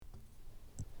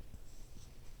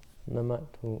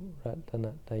Namatu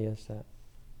Ratanatayasa.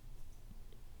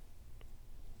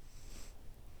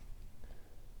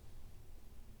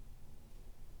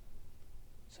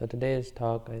 So today's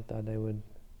talk, I thought I would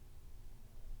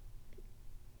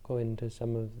go into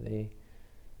some of the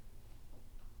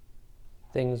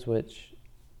things which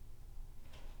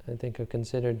I think are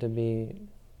considered to be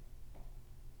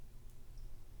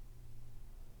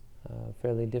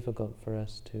fairly difficult for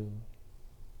us to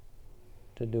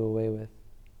do away with,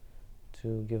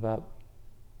 to give up,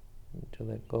 to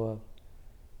let go of.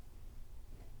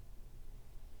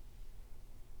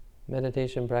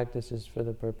 Meditation practice is for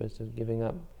the purpose of giving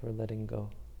up, for letting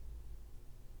go.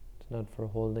 It's not for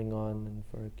holding on and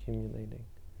for accumulating.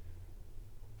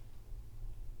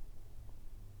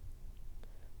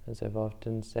 As I've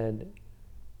often said,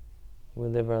 we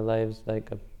live our lives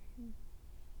like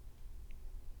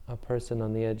a person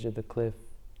on the edge of the cliff,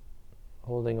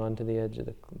 holding on to the edge of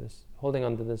holding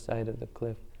onto the side of the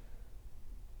cliff,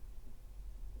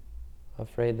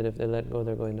 afraid that if they let go,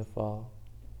 they're going to fall.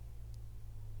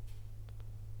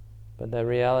 But that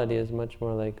reality is much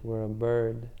more like we're a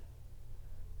bird,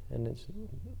 and it's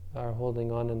our holding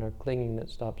on and our clinging that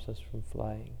stops us from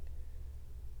flying.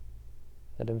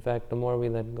 That in fact, the more we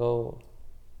let go,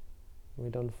 we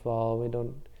don't fall, we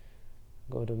don't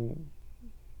go to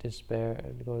despair,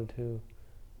 go to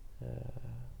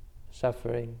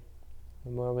suffering.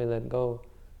 The more we let go,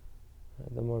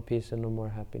 the more peace and the more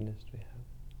happiness we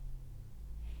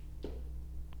have.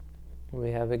 We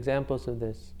have examples of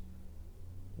this.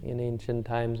 In ancient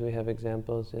times we have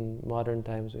examples, in modern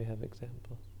times we have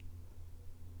examples.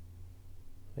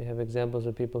 We have examples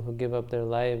of people who give up their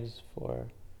lives for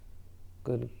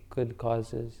good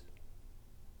causes.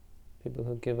 People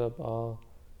who give up all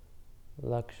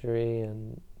luxury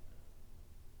and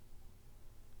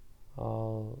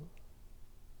all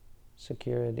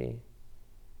security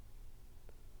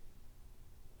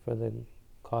for the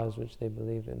cause which they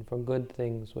believe in, for good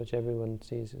things which everyone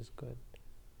sees as good.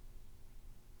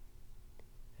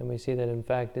 And we see that in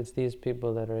fact it's these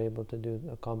people that are able to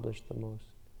accomplish the most.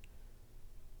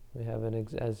 We have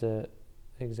as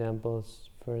examples,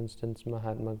 for instance,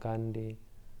 Mahatma Gandhi,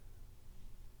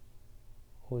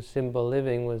 whose simple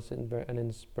living was an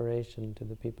inspiration to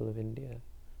the people of India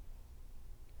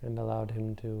and allowed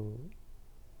him to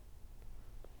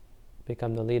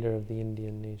become the leader of the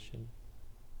Indian nation.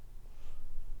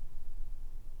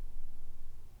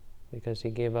 Because he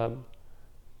gave up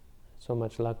so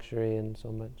much luxury and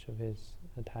so much of his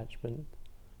attachment.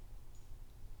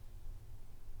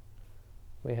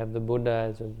 We have the Buddha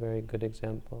as a very good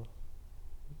example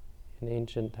in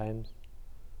ancient times.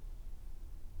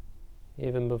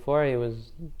 Even before he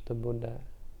was the Buddha,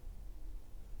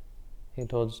 he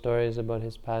told stories about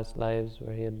his past lives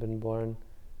where he had been born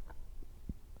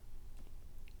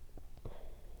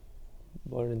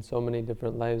in so many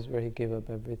different lives where he gave up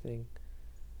everything.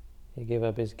 He gave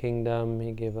up his kingdom,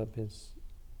 he gave up his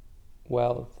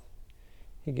wealth,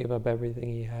 he gave up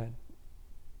everything he had.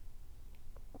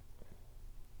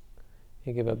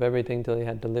 He gave up everything till he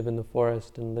had to live in the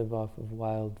forest and live off of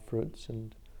wild fruits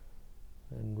and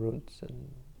roots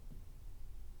and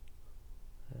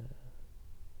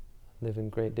live in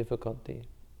great difficulty.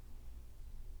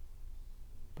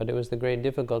 But it was the great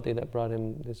difficulty that brought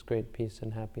him this great peace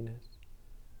and happiness.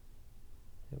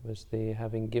 It was the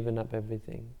having given up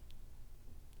everything.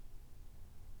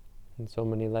 In so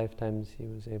many lifetimes he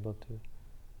was able to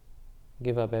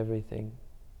give up everything,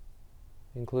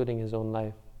 including his own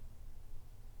life.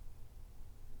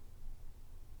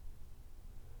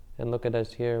 And look at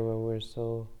us here where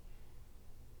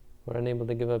we're unable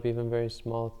to give up even very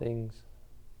small things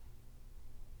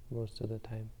most of the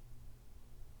time.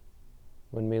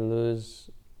 When we lose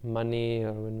money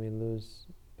or when we lose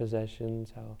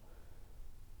possessions, how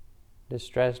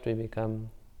distressed we become.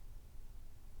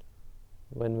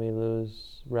 When we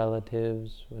lose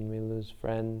relatives, when we lose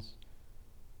friends,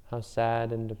 how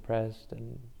sad and depressed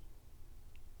and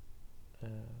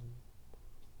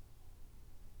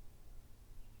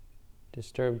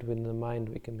disturbed within the mind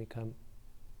we can become.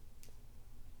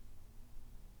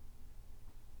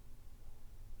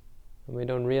 And we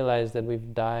don't realize that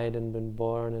we've died and been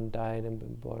born and died and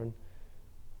been born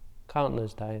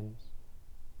countless times.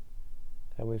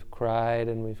 And we've cried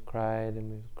and we've cried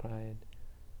and we've cried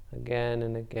again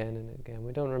and again and again.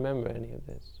 We don't remember any of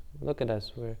this. Look at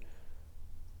us, we're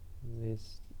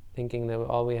thinking that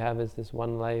all we have is this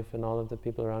one life and all of the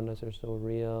people around us are so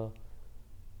real.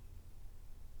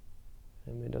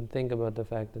 And we don't think about the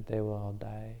fact that they will all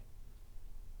die.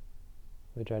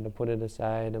 We try to put it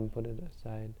aside and put it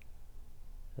aside.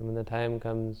 And when the time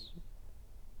comes,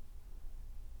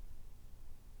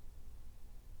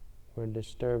 We're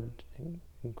disturbed,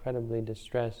 incredibly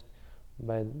distressed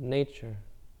by nature,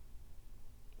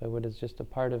 by what is just a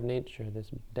part of nature, this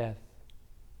death.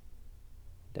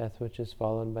 Death which is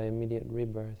followed by immediate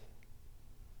rebirth.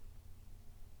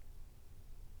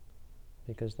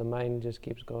 Because the mind just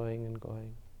keeps going and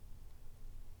going.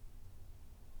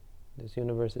 This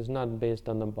universe is not based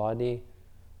on the body,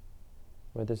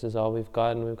 where this is all we've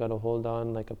got and we've got to hold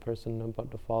on like a person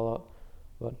about to fall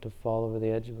over the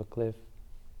edge of a cliff.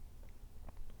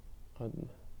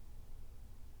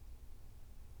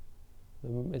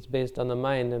 It's based on the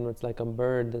mind, and it's like a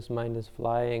bird. This mind is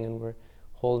flying, and we're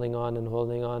holding on,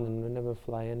 and we never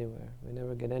fly anywhere. We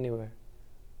never get anywhere.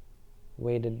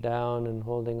 Weighted down and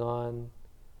holding on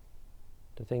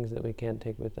to things that we can't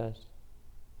take with us.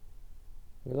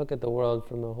 We look at the world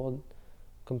from a whole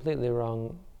completely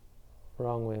wrong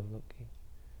way of looking.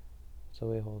 So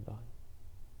we hold on.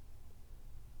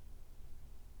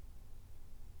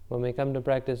 When we come to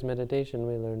practice meditation,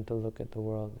 we learn to look at the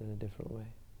world in a different way.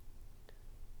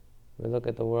 We look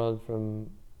at the world from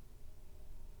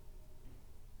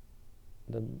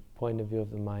the point of view of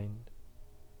the mind.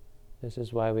 This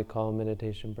is why we call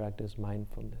meditation practice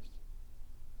mindfulness.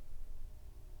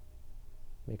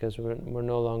 Because we're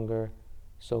no longer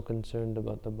so concerned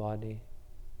about the body.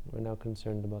 We're now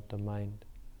concerned about the mind.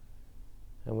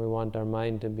 And we want our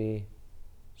mind to be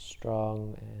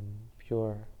strong and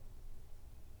pure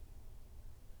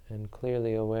and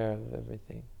clearly aware of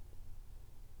everything.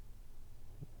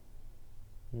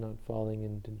 Not falling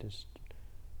into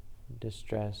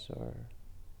distress or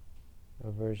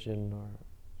aversion or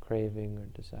craving or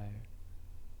desire.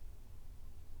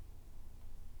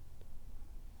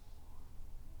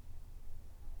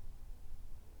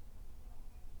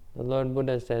 The Lord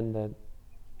Buddha said that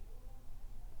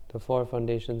the 4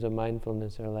 foundations of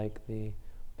mindfulness are like the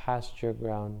pasture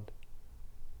ground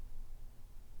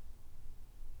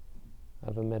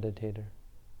of a meditator,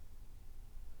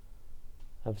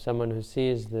 of someone who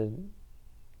sees the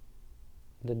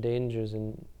dangers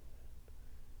in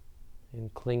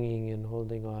clinging and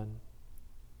holding on,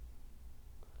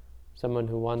 someone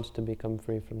who wants to become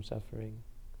free from suffering.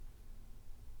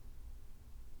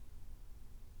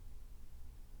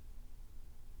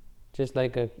 Just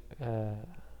like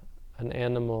an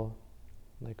animal,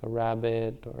 like a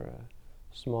rabbit or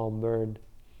a small bird,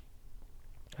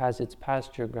 has its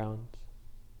pasture grounds.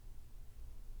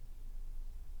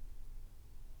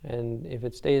 And if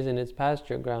it stays in its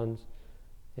pasture grounds,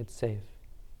 it's safe.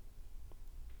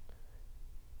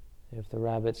 If the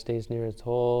rabbit stays near its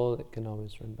hole, it can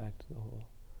always run back to the hole.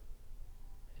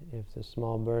 If the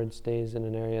small bird stays in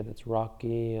an area that's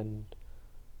rocky and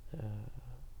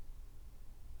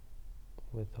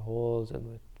with holes and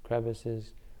with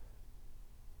crevices,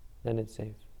 then it's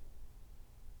safe.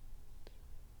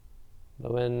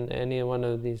 But when any one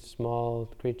of these small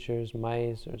creatures,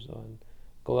 mice or so on,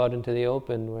 go out into the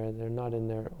open where they're not in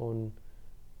their own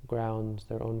grounds,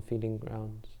 their own feeding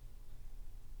grounds,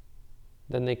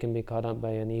 then they can be caught up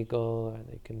by an eagle, or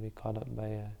they can be caught up by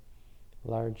a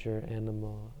larger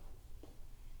animal,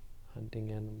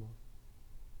 hunting animal.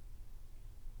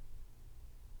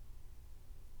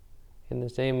 In the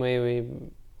same way, we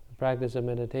practice a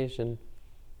meditation,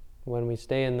 when we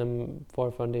stay in the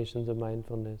 4 foundations of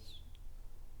mindfulness,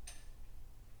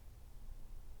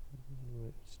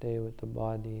 we stay with the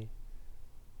body,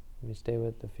 we stay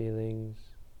with the feelings,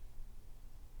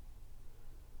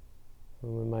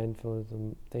 when we're mindful of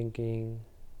the thinking,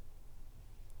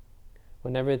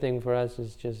 when everything for us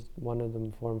is just one of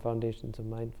the 4 foundations of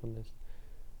mindfulness,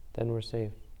 then we're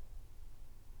safe.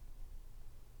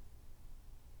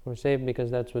 We're safe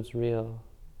because that's what's real.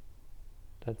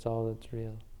 That's all that's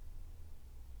real.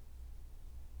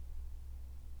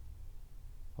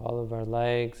 All of our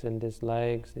likes and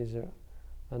dislikes, these are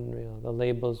unreal. The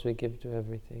labels we give to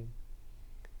everything.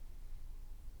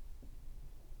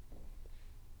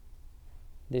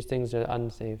 These things are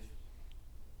unsafe.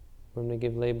 When we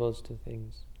give labels to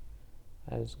things,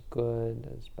 as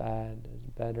good, as bad, as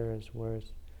better, as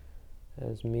worse,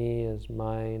 as me, as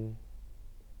mine,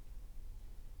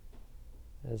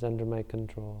 as under my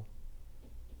control.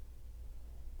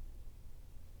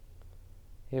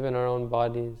 Even our own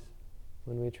bodies,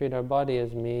 when we treat our body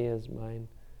as me, as mine,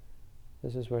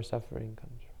 this is where suffering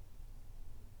comes from.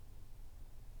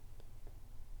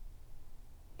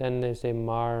 Then they say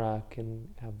Mara can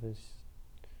have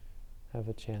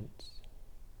a chance.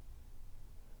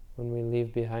 When we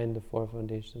leave behind the 4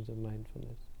 foundations of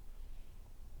mindfulness,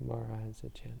 Mara has a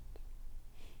chance.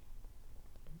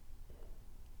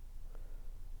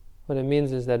 What it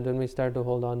means is that when we start to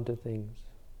hold on to things,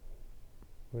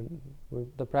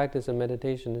 The practice of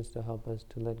meditation is to help us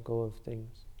to let go of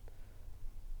things.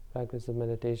 Practice of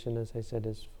meditation, as I said,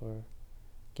 is for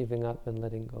giving up and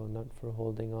letting go, not for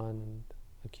holding on and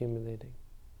accumulating.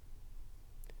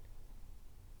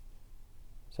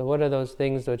 So what are those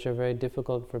things which are very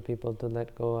difficult for people to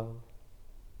let go of?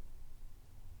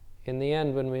 In the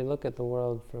end, when we look at the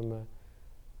world from a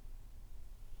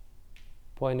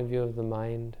point of view of the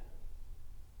mind,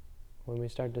 when we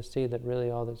start to see that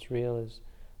really all that's real is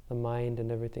the mind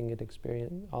and everything it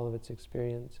experiences, all of its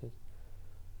experiences,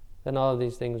 then all of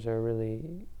these things are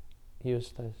really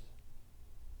useless.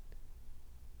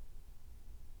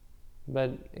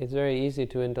 But it's very easy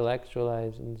to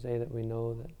intellectualize and say that we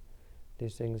know that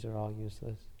these things are all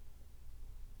useless.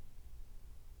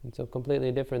 It's a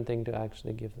completely different thing to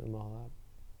actually give them all up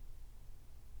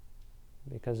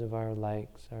because of our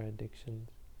likes, our addictions,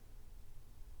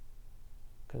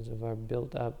 because of our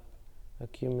built-up,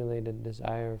 accumulated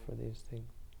desire for these things.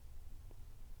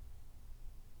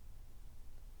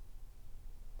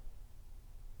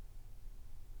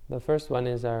 The first one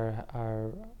is our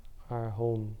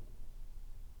home.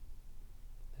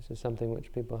 This is something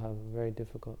which people have a very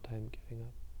difficult time giving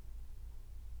up.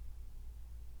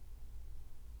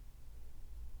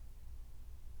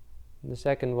 The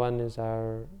second one is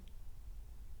our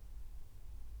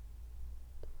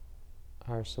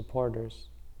supporters,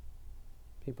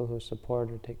 people who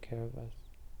support or take care of us.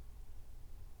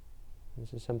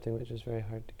 This is something which is very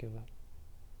hard to give up.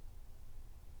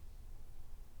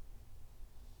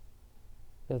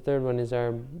 The third one is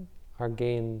our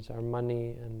gains, our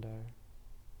money and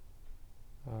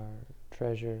our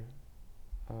treasure,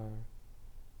 our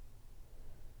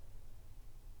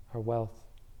wealth.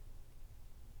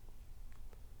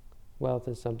 Wealth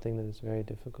is something that is very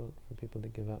difficult for people to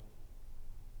give up.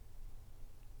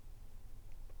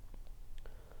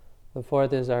 The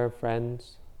fourth is our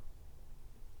friends,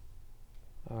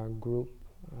 our group,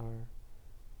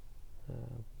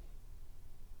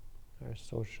 our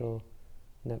social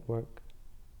network.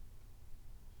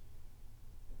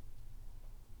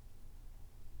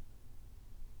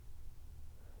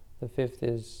 The fifth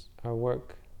is our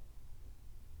work.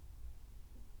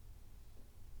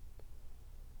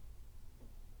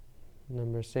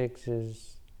 Number 6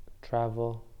 is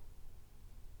travel.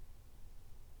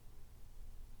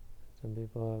 Some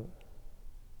people,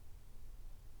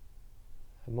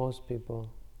 most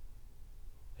people,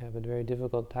 have a very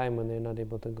difficult time when they're not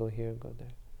able to go here, go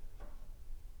there.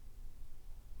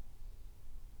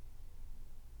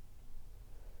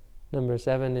 Number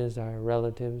 7 is our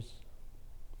relatives.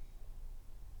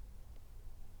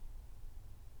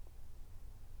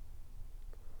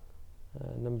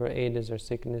 Number 8 is our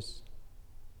sickness.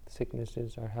 Sickness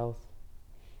is our health.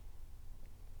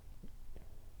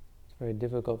 It's very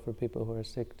difficult for people who are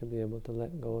sick to be able to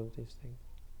let go of these things.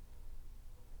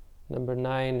 Number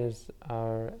 9 is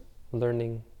our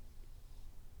learning.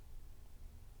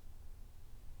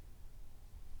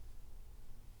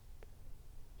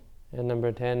 And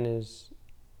number 10 is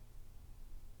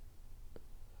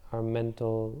our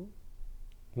mental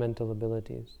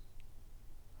abilities,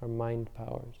 our mind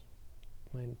power,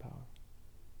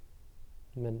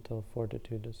 mental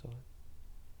fortitude and so on.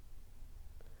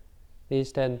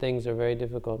 These 10 things are very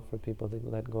difficult for people to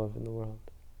let go of in the world.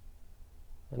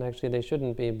 And actually they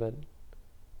shouldn't be, but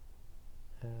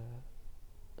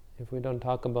if we don't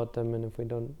talk about them and if we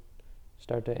don't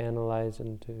start to analyze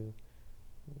and to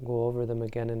go over them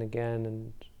again and again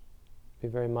and be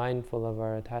very mindful of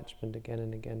our attachment again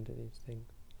and again to these things,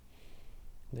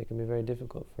 they can be very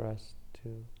difficult for us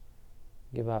to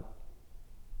give up.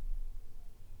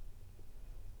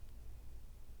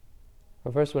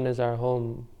 The first one is our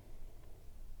home.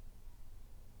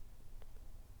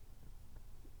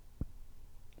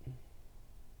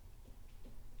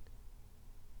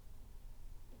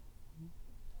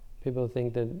 People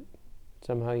think that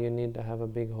somehow you need to have a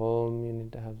big home, you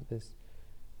need to have this.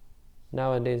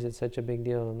 Nowadays it's such a big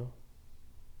deal, no?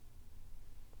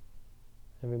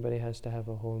 Everybody has to have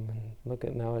a home, and look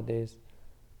at nowadays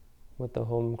what the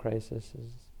home crisis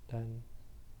has done.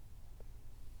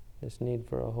 This need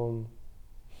for a home.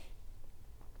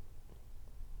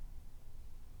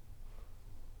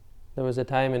 There was a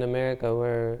time in America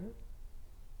where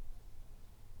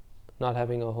not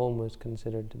having a home was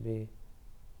considered to be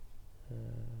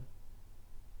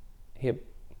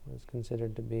hip, was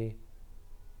considered to be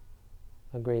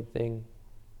a great thing,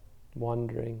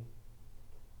 wandering.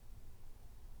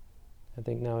 I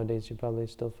think nowadays you probably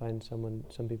still find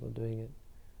some people doing it.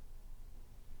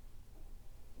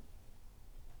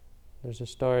 There's a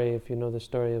story, if you know the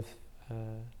story of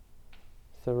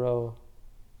Thoreau.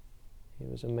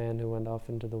 He was a man who went off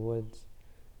into the woods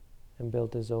and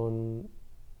built his own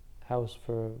house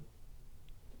for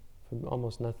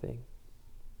almost nothing.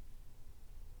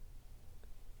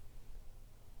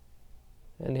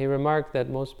 And he remarked that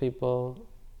most people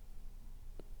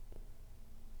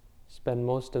spend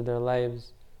most of their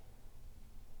lives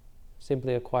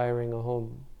simply acquiring a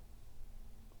home.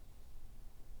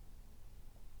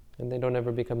 And they don't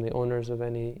ever become the owners of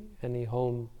any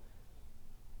home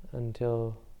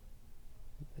until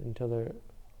they're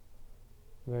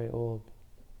very old,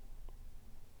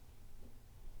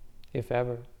 if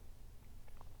ever.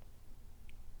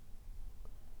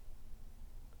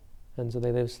 And so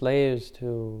they live slaves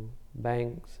to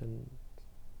banks and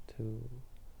to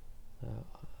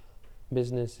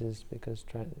businesses because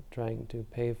trying to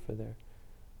pay for their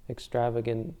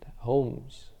extravagant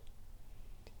homes.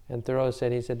 And Thoreau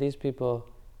said, these people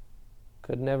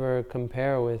could never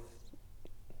compare with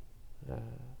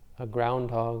a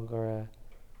groundhog or a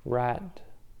rat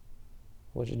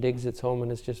which digs its home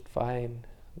and is just fine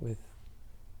with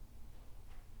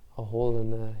a hole in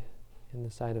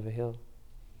the side of a hill.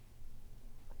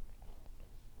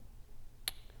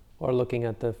 Or looking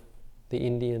at the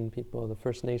Indian people, the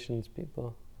First Nations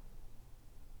people.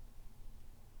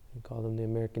 We call them the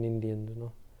American Indians,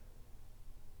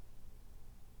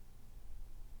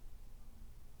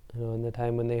 in the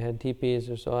time when they had teepees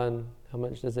or so on, how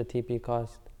much does a teepee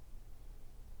cost?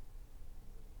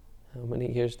 How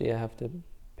many years do you have to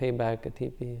pay back a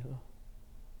teepee?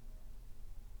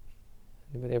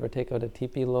 Anybody ever take out a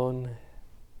teepee loan?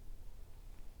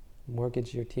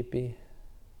 Mortgage your teepee?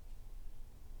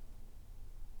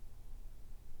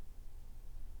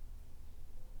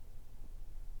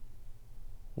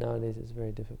 Nowadays it's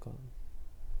very difficult.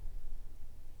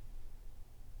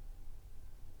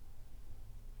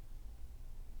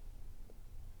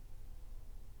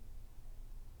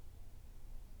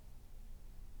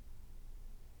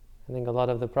 I think a lot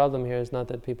of the problem here is not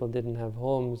that people didn't have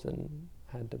homes and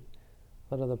had to.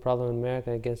 A lot of the problem in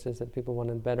America, I guess, is that people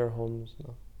wanted better homes,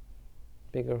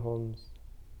 bigger homes.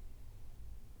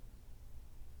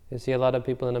 You see a lot of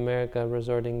people in America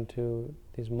resorting to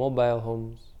these mobile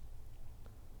homes,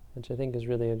 which I think is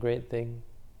really a great thing.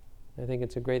 I think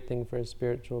it's a great thing for a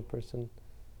spiritual person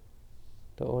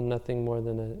to own nothing more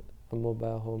than a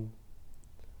mobile home.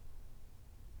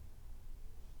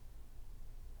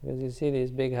 Because you see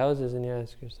these big houses and you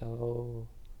ask yourself,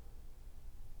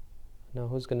 now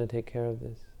who's going to take care of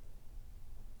this?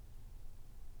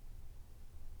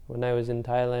 When I was in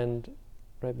Thailand,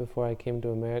 right before I came to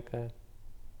America,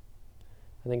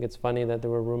 I think it's funny that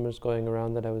there were rumors going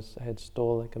around that I had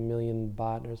stole like 1 million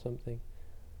baht or something.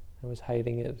 I was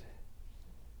hiding it.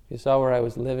 If you saw where I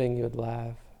was living, you would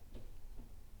laugh.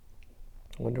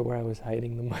 I wonder where I was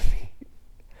hiding the money.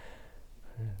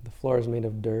 The floor is made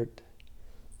of dirt.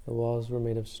 The walls were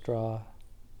made of straw.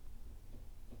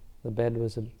 The bed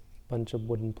was a bunch of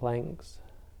wooden planks.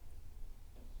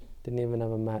 Didn't even have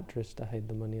a mattress to hide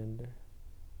the money under.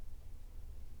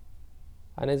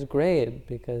 And it's great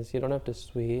because you don't have to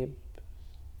sweep.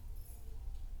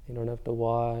 You don't have to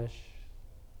wash.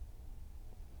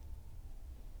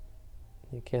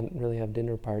 You can't really have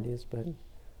dinner parties, but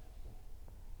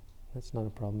that's not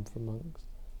a problem for monks.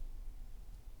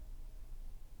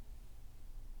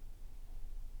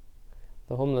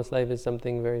 The homeless life is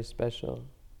something very special.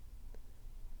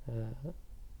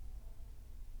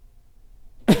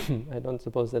 I don't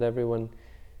suppose that everyone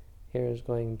here is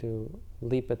going to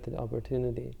leap at the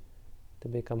opportunity to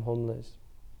become homeless.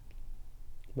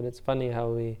 But it's funny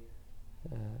how we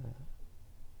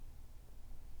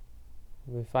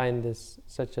find this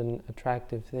such an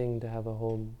attractive thing to have a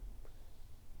home.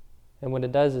 And what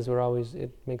it does is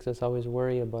it makes us always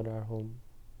worry about our home.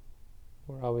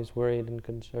 We're always worried and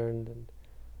concerned and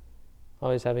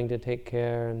always having to take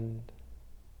care. And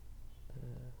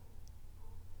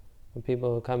when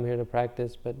people who come here to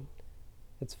practice, but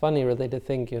it's funny really to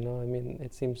think,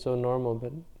 it seems so normal,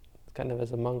 but kind of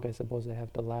as a monk, I suppose I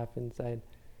have to laugh inside.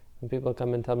 When people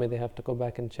come and tell me they have to go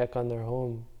back and check on their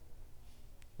home,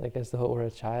 like as though it were a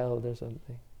child or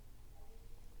something.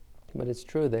 But it's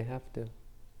true, they have to.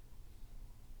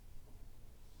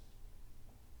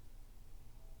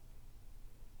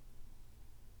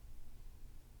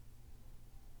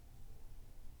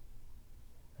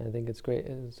 I think it's great.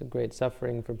 It's a great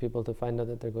suffering for people to find out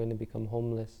that they're going to become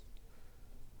homeless.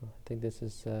 I think this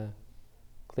is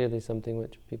clearly something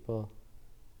which people.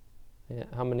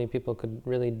 How many people could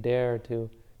really dare to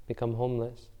become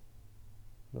homeless?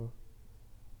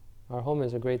 Our home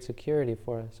is a great security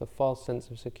for us, a false sense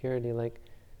of security, like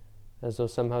as though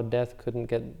somehow death couldn't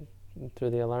get through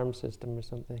the alarm system or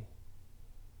something.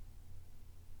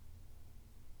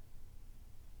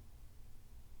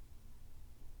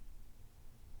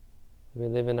 We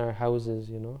live in our houses,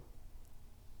 We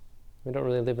don't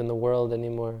really live in the world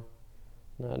anymore.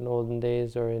 Not in olden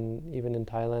days, or even in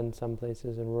Thailand, some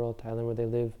places in rural Thailand where they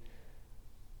live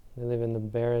in the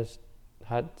barest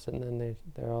huts, and then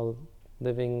they're all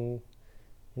living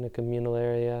in a communal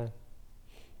area.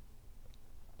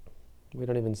 We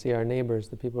don't even see our neighbors,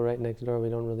 the people right next door, we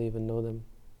don't really even know them.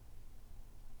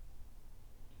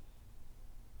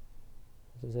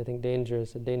 This is, I think,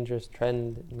 a dangerous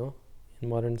trend, in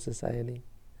modern society.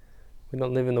 We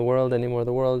don't live in the world anymore.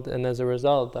 The world, and as a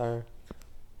result,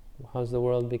 how's the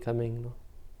world becoming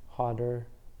hotter?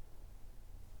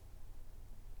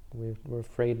 We're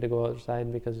afraid to go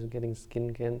outside because of getting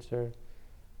skin cancer,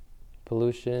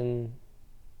 pollution.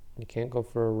 You can't go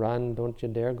for a run. Don't you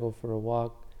dare go for a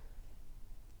walk.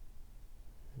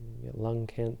 You get lung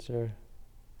cancer.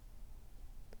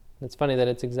 It's funny that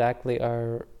it's exactly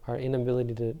our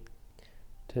inability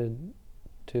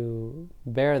to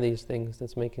bear these things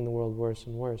that's making the world worse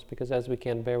and worse. Because as we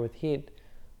can't bear with heat,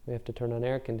 we have to turn on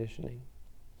air conditioning,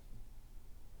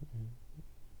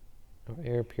 or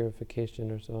air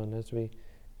purification, or so on. As we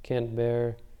can't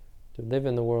bear to live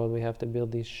in the world, we have to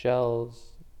build these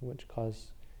shells, which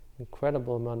cost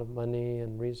incredible amount of money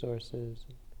and resources.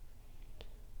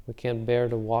 We can't bear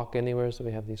to walk anywhere, so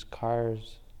we have these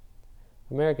cars.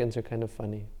 Americans are kind of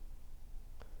funny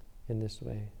in this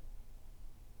way.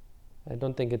 I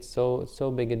don't think it's so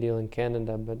big a deal in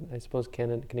Canada, but I suppose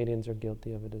Canadians are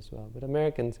guilty of it as well. But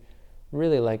Americans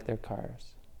really like their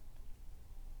cars.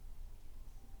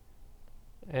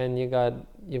 And you've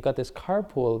got this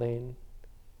carpool lane,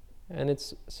 and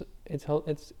it's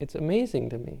amazing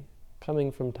to me.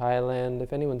 Coming from Thailand,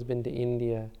 if anyone's been to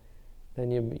India,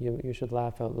 then you should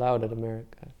laugh out loud at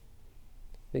America.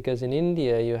 Because in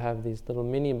India you have these little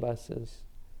minibuses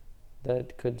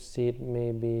that could seat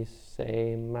maybe,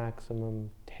 say, maximum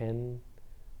 10,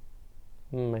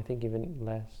 I think even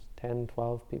less, 10,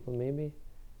 12 people maybe.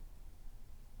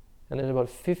 And there's about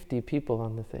 50 people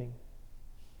on the thing.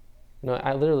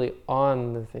 I literally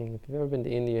on the thing. If you've ever been to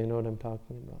India, you know what I'm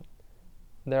talking about.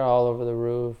 They're all over the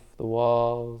roof, the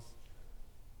walls.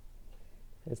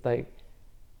 It's like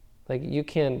you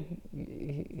can't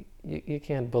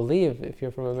believe, if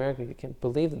you're from America, you can't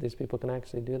believe that these people can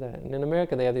actually do that. And in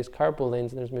America, they have these carpool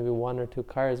lanes, and there's maybe one or two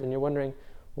cars, and you're wondering,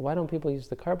 well, why don't people use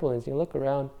the carpool lanes? You look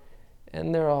around,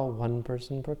 and they're all one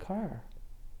person per car.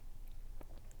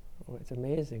 Oh, it's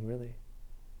amazing, really.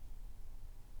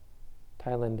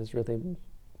 Thailand is really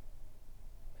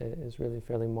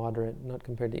fairly moderate, not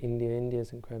compared to India. India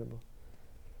is incredible.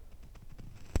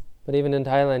 But even in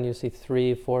Thailand, you see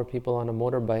 3, 4 people on a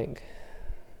motorbike.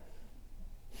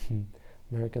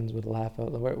 Americans would laugh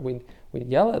out loud. We'd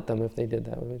yell at them if they did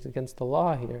that. It's against the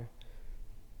law here,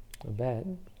 I bet.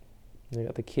 You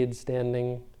got the kids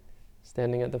standing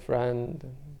at the front,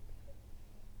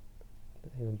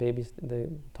 the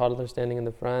toddler standing in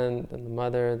the front, and the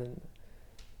mother,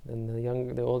 then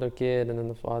the older kid, and then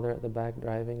the father at the back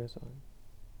driving, or so on.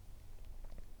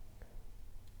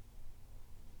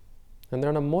 And they're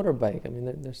on a motorbike. I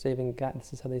mean, they're saving gas.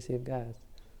 This is how they save gas.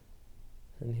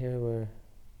 And here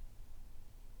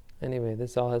anyway,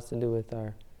 this all has to do with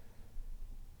there's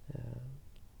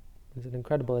an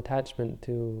incredible attachment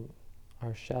to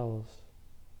our shells.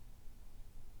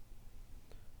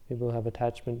 People have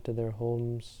attachment to their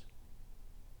homes.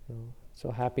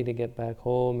 So happy to get back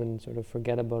home and sort of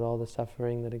forget about all the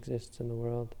suffering that exists in the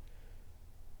world.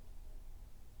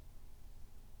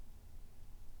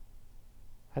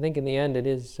 I think in the end it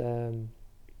is, I'm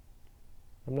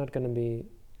not going to be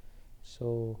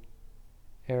so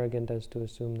arrogant as to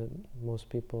assume that most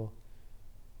people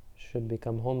should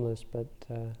become homeless, but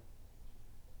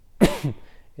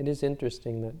it is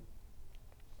interesting that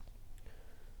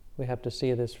we have to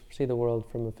see the world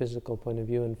from a physical point of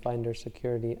view and find our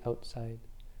security outside.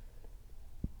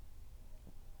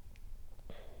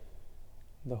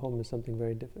 The home is something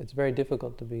very different. It's very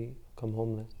difficult to become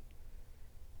homeless,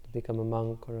 to become a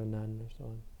monk or a nun or so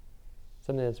on.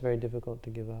 Something that's very difficult to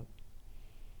give up.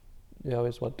 You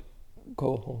always want to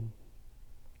go home.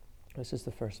 This is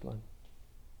the first one.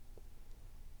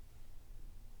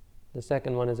 The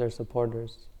second one is our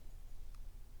supporters.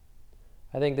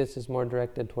 I think this is more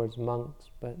directed towards monks,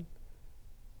 but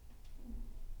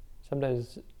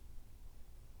sometimes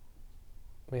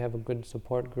we have a good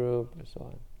support group or so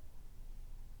on.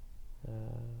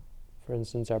 For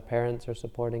instance, our parents are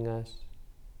supporting us.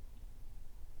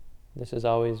 This is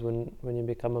always, when you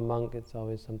become a monk, it's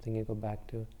always something you go back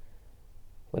to.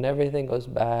 When everything goes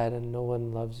bad and no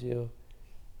one loves you,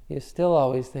 you still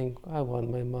always think, I want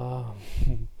my mom.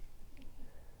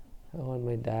 I want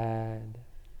my dad.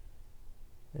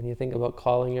 And you think about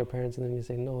calling your parents and then you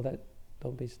say, no,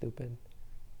 don't be stupid.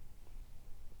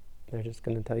 They're just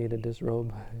going to tell you to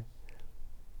disrobe.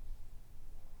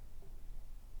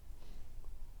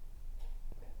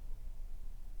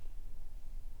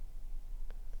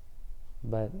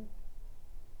 But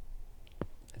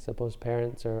I suppose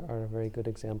parents are a very good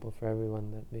example for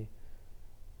everyone, that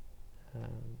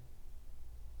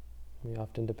we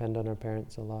often depend on our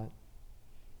parents a lot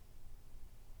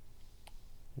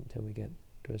until we get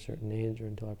to a certain age or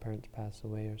until our parents pass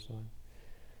away or so on.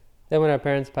 Then when our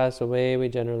parents pass away, we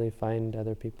generally find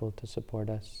other people to support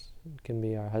us. It can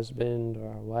be our husband or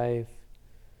our wife,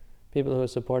 people who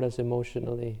support us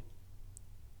emotionally.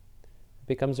 It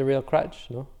becomes a real crutch,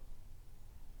 no?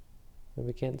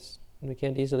 We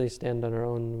can't easily stand on our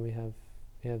own. We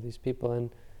have these people, and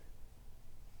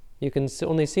you can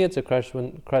only see it's a crutch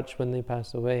when they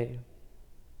pass away.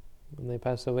 When they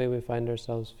pass away, we find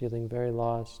ourselves feeling very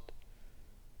lost.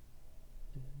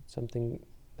 It's something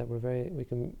that we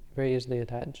can very easily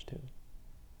attach to.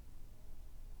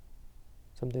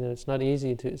 Something that it's not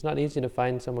easy to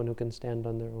find someone who can stand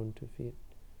on their own 2 feet.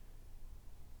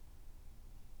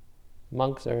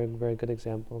 Monks are a very good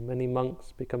example. Many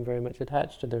monks become very much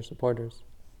attached to their supporters.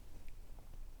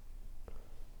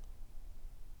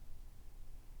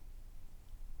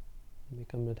 They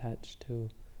become attached to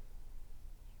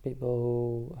people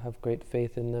who have great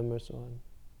faith in them or so on.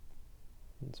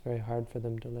 It's very hard for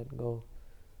them to let go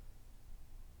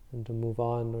and to move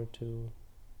on or to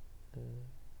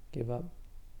give up.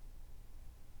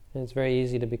 And it's very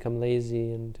easy to become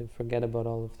lazy and to forget about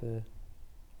all of the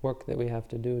work that we have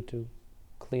to do to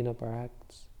clean up our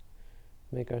acts,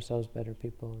 make ourselves better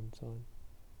people, and so on.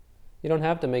 You don't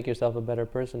have to make yourself a better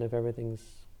person if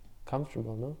everything's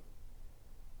comfortable, no?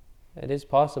 It is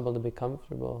possible to be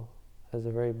comfortable as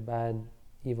a very bad,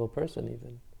 evil person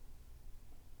even,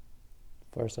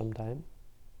 for some time.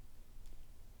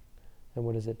 And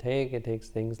what does it take? It takes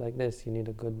things like this. You need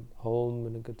a good home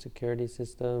and a good security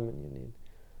system, and you need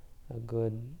a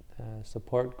good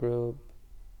support group,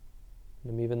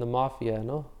 and even the mafia,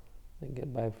 no? They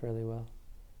get by fairly well.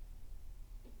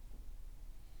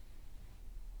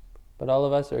 But all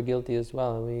of us are guilty as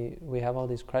well. We have all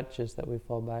these crutches that we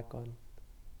fall back on.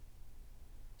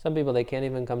 Some people, they can't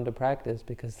even come to practice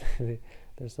because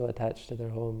they're so attached to their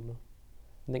home. No?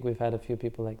 I think we've had a few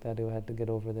people like that who had to get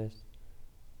over this,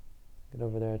 get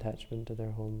over their attachment to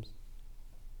their homes.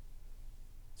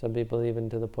 Some people even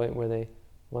to the point where they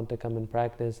want to come and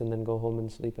practice and then go home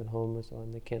and sleep at home or so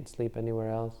on. They can't sleep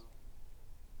anywhere else.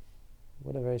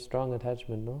 What a very strong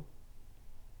attachment, no?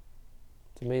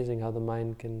 It's amazing how the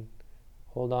mind can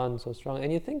hold on so strong.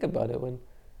 And you think about it,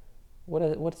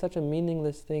 what's such a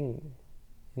meaningless thing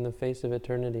in the face of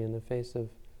eternity, in the face of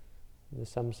the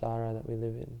samsara that we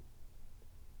live in.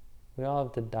 We all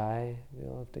have to die. We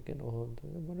all have to get old.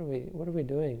 What are we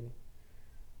doing?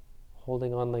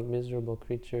 Holding on like miserable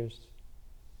creatures.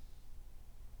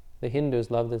 The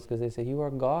Hindus love this because they say, you are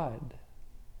God.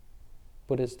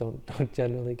 Buddhists don't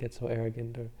generally get so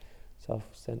arrogant or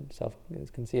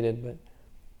self-conceited, but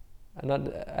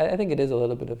I think it is a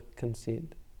little bit of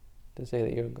conceit to say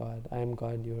that you're God. I am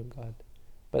God, you are God.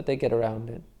 But they get around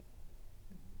it.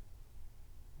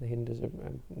 The Hindus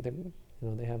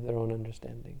they have their own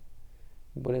understanding.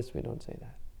 Buddhists, we don't say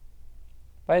that.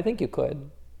 But I think you could.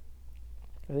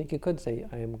 I think you could say,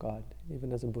 I am God,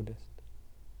 even as a Buddhist.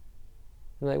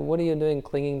 And like, what are you doing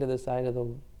clinging to the side of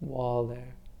the wall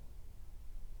there?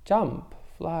 Jump,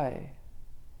 fly.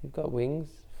 You've got wings,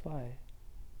 fly.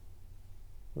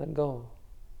 Let go.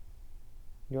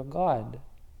 You're God.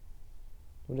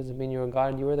 What does it mean you're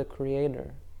God? You are the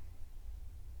creator.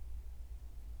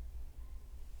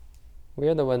 We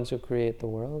are the ones who create the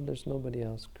world. There's nobody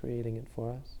else creating it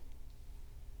for us.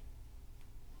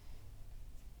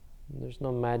 There's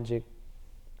no magic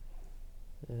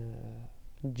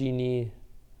genie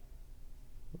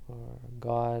or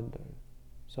God or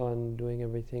so on doing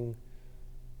everything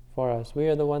for us. We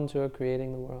are the ones who are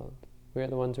creating the world. We are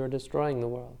the ones who are destroying the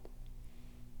world.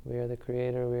 We are the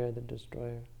creator, we are the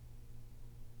destroyer.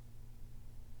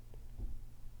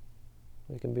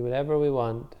 We can be whatever we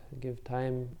want. Give it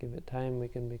time, we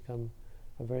can become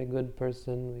a very good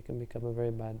person, we can become a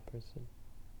very bad person.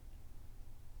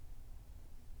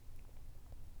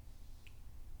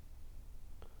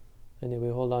 Anyway,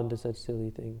 we hold on to such silly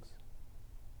things.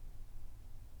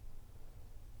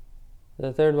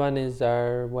 The third one is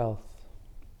our wealth.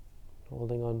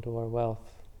 Holding on to our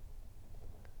wealth.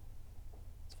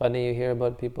 It's funny, you hear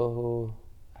about people who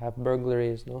have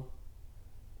burglaries, no?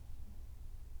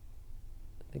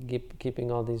 They keep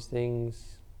keeping all these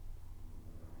things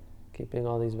keeping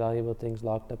all these valuable things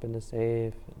locked up in a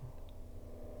safe.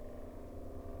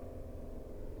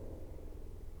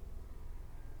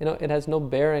 It has no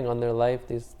bearing on their life.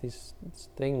 These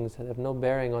things have no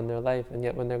bearing on their life, and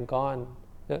yet when they're gone,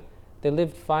 they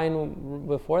lived fine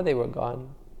before they were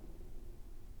gone,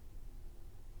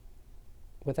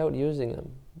 without using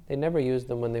them. They never used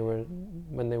them when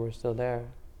they were still there,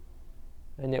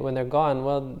 and yet when they're gone,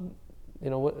 well,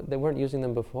 they weren't using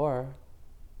them before.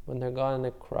 When they're gone,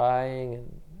 they're crying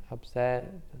and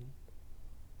upset.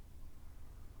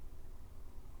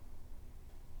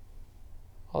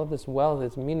 All of this wealth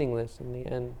is meaningless in the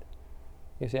end.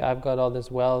 You say, I've got all this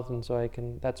wealth, and so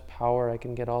that's power, I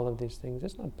can get all of these things.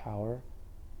 It's not power.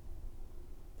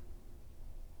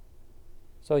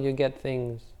 So you get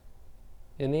things.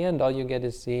 In the end, all you get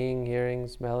is seeing, hearing,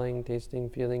 smelling, tasting,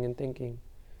 feeling, and thinking.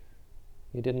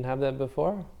 You didn't have that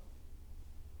before?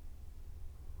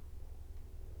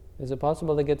 Is it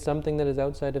possible to get something that is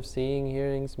outside of seeing,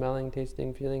 hearing, smelling,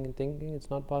 tasting, feeling, and thinking? It's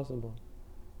not possible.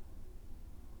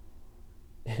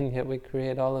 And yet we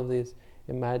create all of these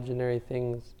imaginary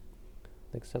things,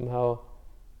 like somehow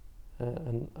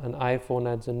an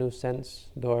iPhone adds a new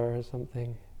sense door or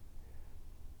something,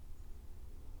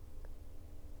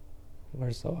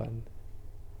 or so on.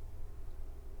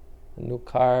 A new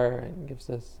car gives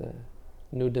us a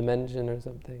new dimension or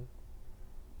something.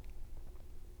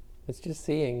 It's just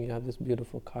seeing. You have this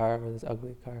beautiful car or this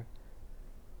ugly car.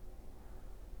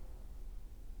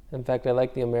 In fact, I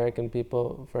like the American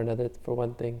people for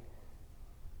one thing.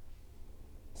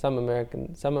 Some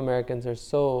Americans are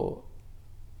so,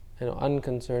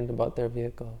 unconcerned about their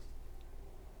vehicles.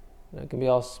 It can be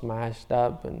all smashed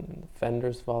up and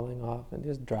fenders falling off, and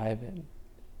just drive it.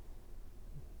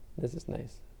 This is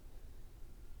nice.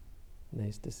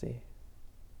 Nice to see.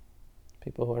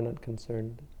 People who are not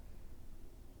concerned.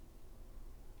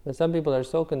 But some people are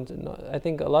so concerned. I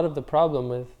think a lot of the problem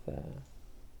with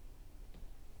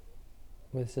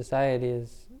society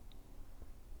is,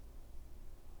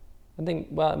 I think,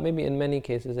 well, maybe in many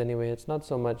cases anyway, it's not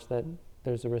so much that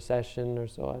there's a recession or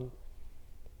so on.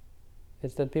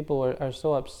 It's that people are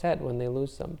so upset when they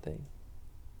lose something.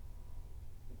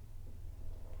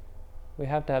 We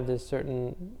have to have this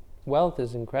certain... Wealth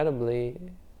is incredibly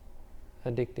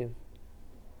addictive.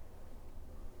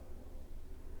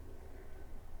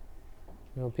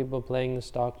 People playing the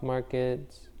stock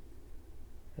markets,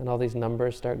 and all these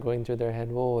numbers start going through their head.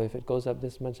 Whoa, if it goes up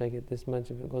this much, I get this much.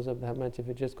 If it goes up that much, if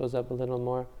it just goes up a little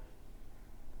more.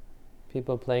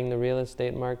 People playing the real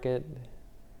estate market,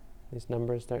 these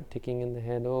numbers start ticking in the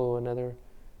head. Oh,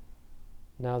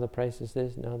 now the price is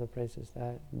this, now the price is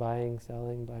that. Buying,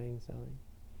 selling, buying, selling.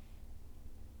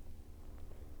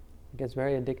 It gets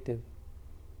very addictive.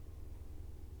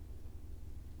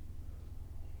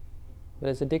 But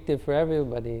it's addictive for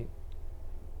everybody.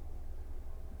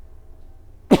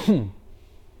 The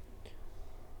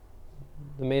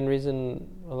main reason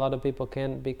a lot of people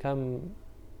can't become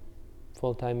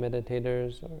full-time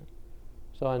meditators or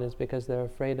so on is because they're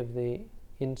afraid of the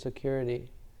insecurity.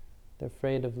 They're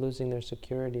afraid of losing their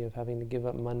security, of having to give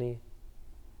up money.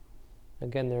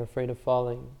 Again, they're afraid of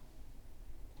falling.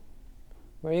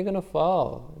 Where are you going to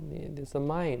fall? It's the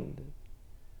mind.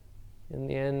 In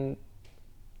the end,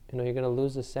 you're going to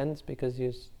lose a sense because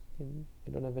you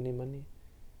don't have any money.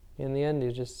 In the end,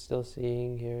 you're just still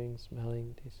seeing, hearing,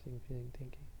 smelling, tasting, feeling,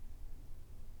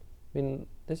 thinking.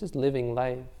 This is living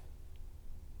life.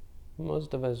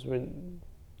 Most of us,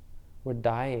 we're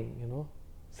dying,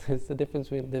 It's the difference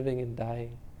between living and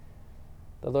dying.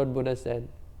 The Lord Buddha said,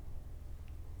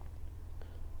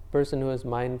 a person who is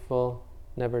mindful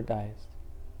never dies.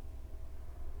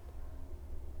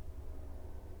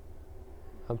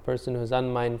 A person who is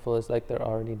unmindful is like they're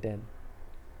already dead.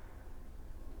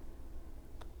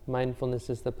 Mindfulness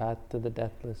is the path to the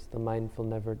deathless. The mindful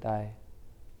never die.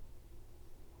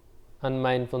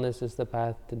 Unmindfulness is the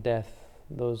path to death.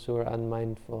 Those who are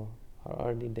unmindful are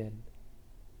already dead.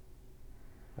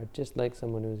 Are just like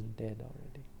someone who's dead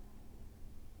already.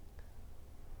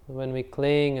 When we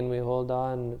cling and we hold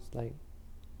on, it's like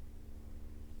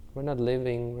we're not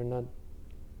living,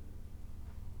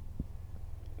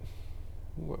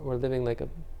 we're living like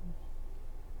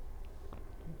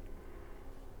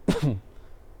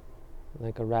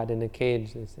like a rat in a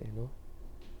cage, they say,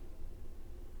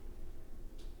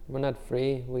 We're not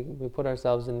free. We put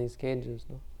ourselves in these cages,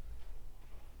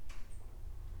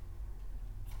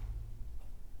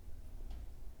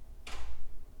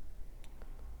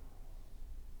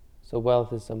 So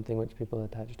wealth is something which people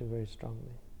attach to very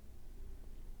strongly.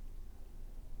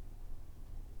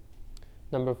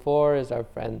 Number 4 is our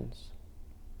friends.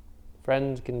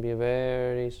 Friends can be a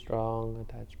very strong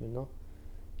attachment, no?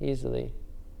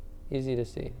 Easy to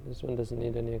see. This one doesn't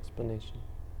need any explanation.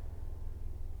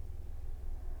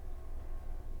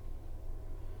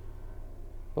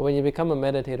 But when you become a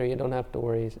meditator, you don't have to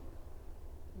worry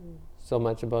so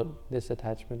much about this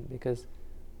attachment, because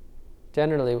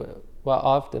generally, well,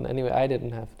 often anyway, I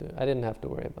didn't have to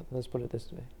worry about it. Let's put it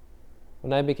this way.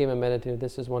 When I became a meditator,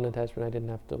 this is one attachment I didn't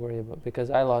have to worry about, because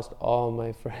I lost all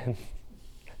my friends.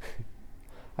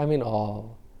 I mean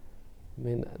all. I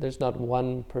mean, there's not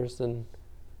one person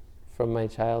from my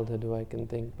childhood who I can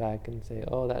think back and say,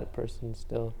 oh, that person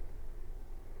still,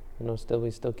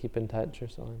 we still keep in touch or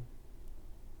so on.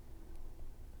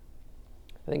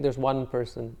 I think there's one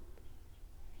person,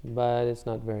 but it's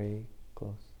not very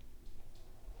close.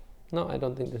 No, I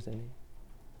don't think there's any.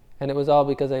 And it was all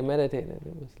because I meditated.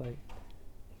 It was like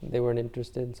they weren't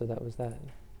interested, so that was that.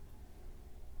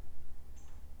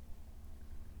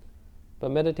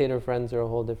 But meditator friends are a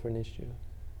whole different issue.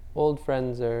 Old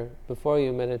friends are, before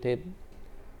you meditate,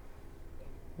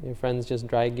 your friends just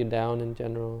drag you down in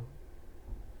general.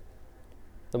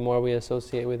 The more we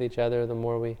associate with each other, the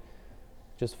more we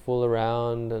just fool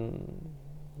around and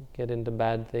get into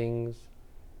bad things.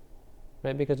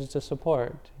 Right? Because it's a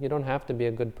support. You don't have to be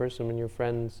a good person when your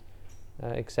friends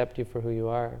accept you for who you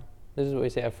are. This is what we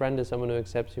say, a friend is someone who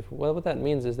accepts you for, well, what that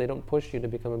means is they don't push you to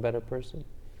become a better person.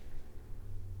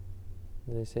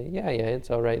 And they say, yeah,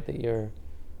 it's all right that you're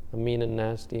a mean and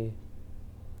nasty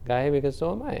guy, because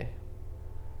so am I.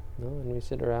 And we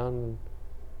sit around and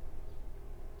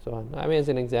so on. I mean, as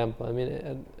an example, I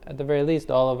mean, at the very least,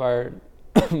 all of our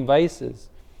vices,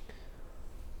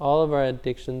 all of our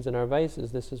addictions and our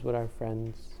vices, this is what our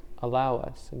friends allow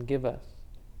us and give us.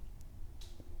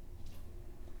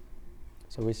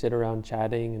 So we sit around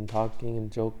chatting and talking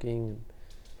and joking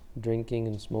and drinking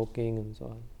and smoking and so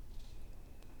on.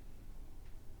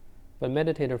 But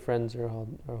meditator friends are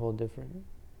a whole different.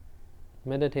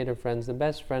 Meditator friends, the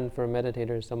best friend for a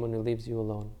meditator is someone who leaves you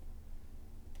alone.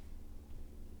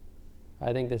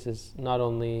 I think this is not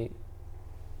only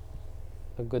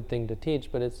a good thing to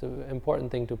teach, but it's an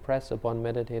important thing to press upon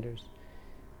meditators.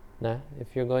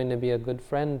 If you're going to be a good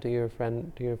friend to your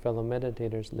fellow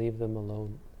meditators, leave them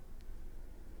alone.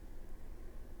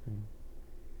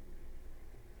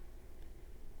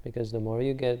 Because the more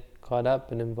you get caught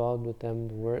up and involved with them,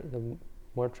 the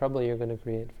more trouble you're going to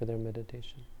create for their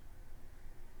meditation.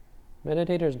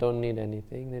 Meditators don't need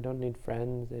anything. They don't need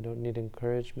friends. They don't need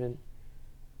encouragement.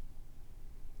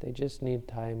 They just need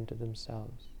time to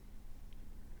themselves.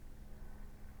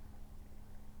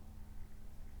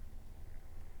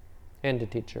 And a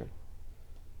teacher.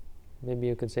 Maybe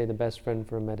you could say the best friend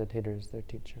for a meditator is their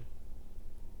teacher.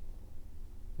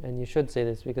 And you should say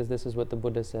this because this is what the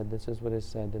Buddha said. This is what is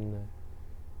said in the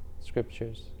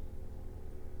scriptures.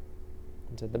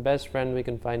 He said the best friend we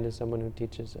can find is someone who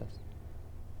teaches us.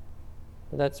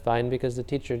 But that's fine, because the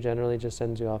teacher generally just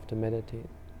sends you off to meditate.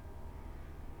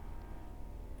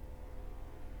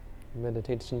 A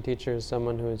meditation teacher is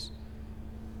someone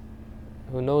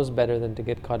who knows better than to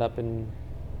get caught up in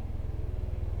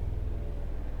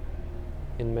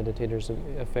meditators'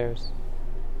 affairs,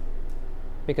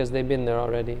 because they've been there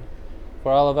already.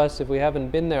 For all of us, if we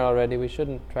haven't been there already, we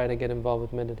shouldn't try to get involved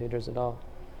with meditators at all.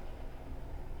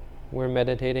 We're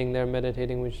meditating, they're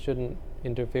meditating, we shouldn't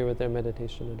interfere with their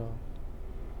meditation at all.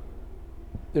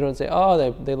 You don't say,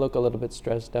 oh, they look a little bit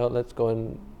stressed out, let's go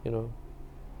and,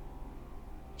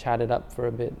 chat it up for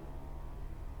a bit,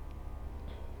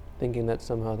 thinking that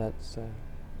somehow that's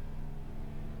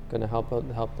going to help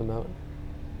them out.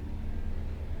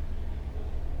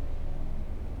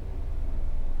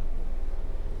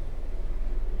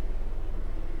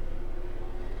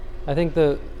 I think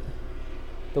the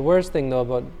worst thing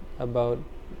though about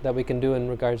that we can do in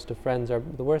regards to friends,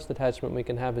 the worst attachment we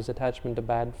can have is attachment to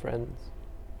bad friends.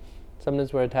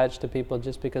 Sometimes we're attached to people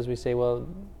just because we say, well,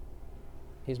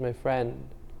 he's my friend.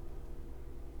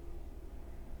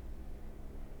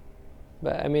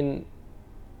 But I mean,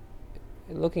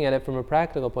 looking at it from a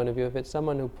practical point of view, if it's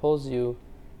someone who pulls you,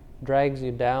 drags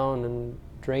you down and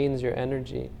drains your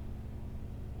energy,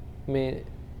 I mean,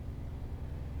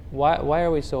 why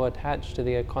are we so attached to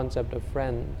the concept of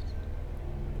friends?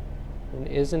 And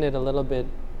isn't it a little bit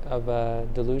of a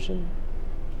delusion?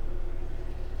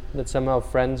 That somehow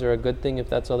friends are a good thing if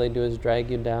that's all they do is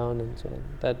drag you down, and so on.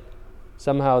 That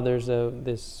somehow there's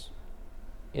this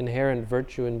inherent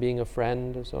virtue in being a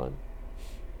friend, and so on.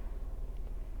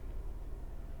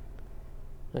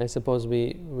 I suppose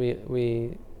we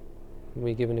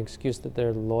give an excuse that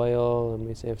they're loyal, and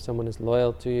we say if someone is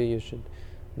loyal to you, you should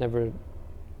never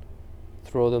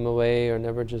throw them away or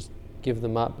never just give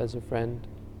them up as a friend.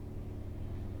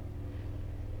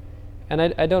 And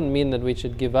I don't mean that we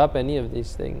should give up any of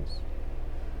these things.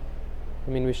 I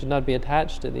mean, we should not be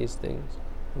attached to these things.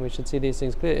 And we should see these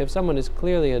things clearly. If someone is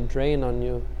clearly a drain on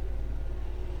you,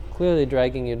 clearly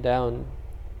dragging you down,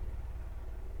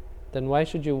 then why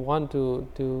should you want to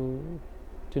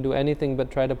do anything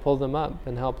but try to pull them up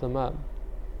and help them up?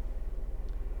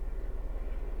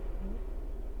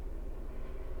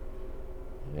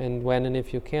 And when and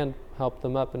if you can't help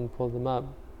them up and pull them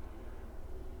up,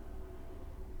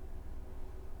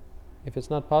 if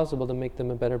it's not possible to make them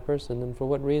a better person, then for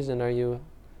what reason are you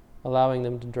allowing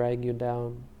them to drag you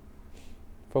down?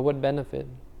 For what benefit?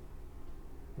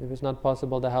 If it's not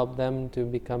possible to help them to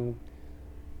become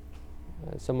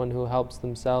someone who helps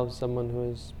themselves, someone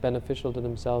who is beneficial to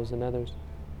themselves and others,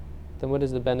 then what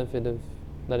is the benefit of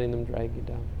letting them drag you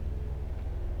down?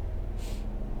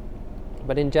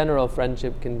 But in general,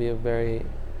 friendship can be a very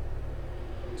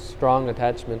strong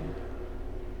attachment.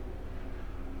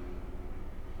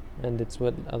 And it's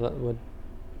one of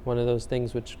those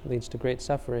things which leads to great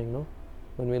suffering, no?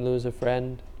 When we lose a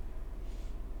friend,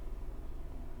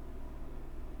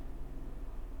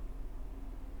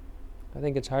 I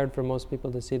think it's hard for most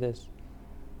people to see this.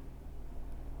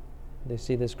 They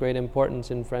see this great importance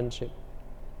in friendship.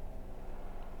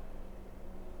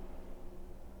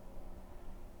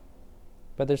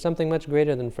 But there's something much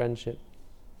greater than friendship.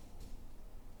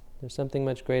 There's something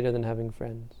much greater than having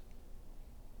friends.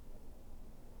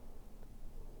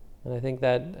 And I think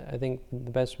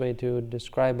the best way to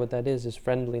describe what that is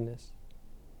friendliness.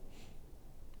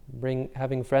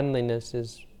 Having friendliness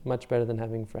is much better than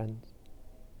having friends.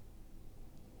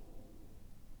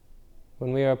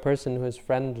 When we are a person who is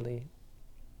friendly,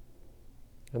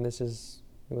 and this is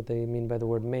what they mean by the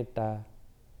word metta.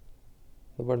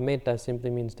 The word metta simply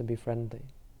means to be friendly.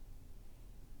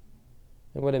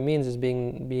 And what it means is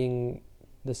being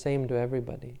the same to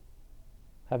everybody,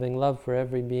 having love for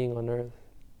every being on earth.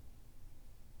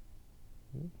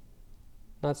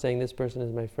 Not saying this person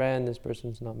is my friend, this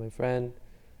person's not my friend.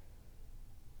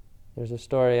 There's a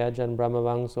story, Ajahn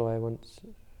Brahmavamso, I once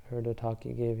heard a talk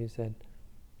he gave.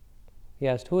 He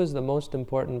asked, who is the most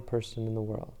important person in the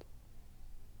world?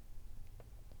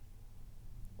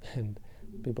 And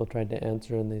people tried to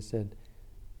answer, and they said,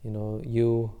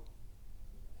 you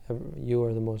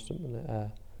are the most,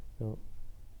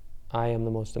 I am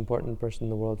the most important person in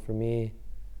the world for me.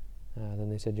 Then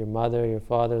they said, your mother, your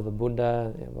father, the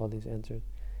Buddha. They have all these answers.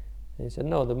 And he said,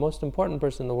 no, the most important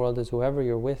person in the world is whoever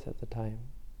you're with at the time.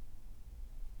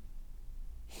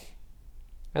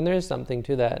 And there is something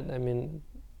to that. I mean,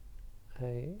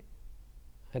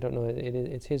 I don't know,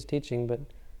 it's his teaching, but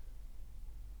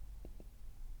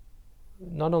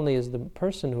not only is the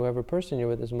person, whoever person you're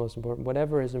with is the most important,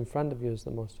 whatever is in front of you is the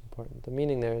most important. The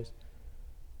meaning there is,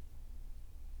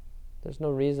 there's no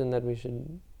reason that we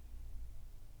should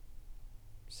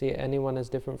see anyone as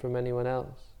different from anyone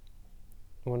else.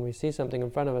 When we see something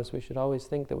in front of us, we should always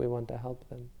think that we want to help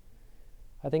them.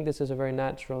 I think this is a very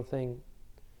natural thing.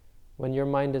 When your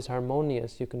mind is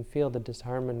harmonious, you can feel the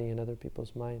disharmony in other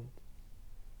people's minds.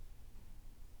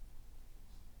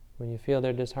 When you feel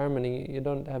their disharmony, you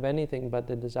don't have anything but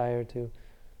the desire to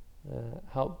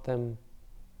help them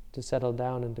to settle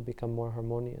down and to become more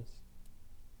harmonious.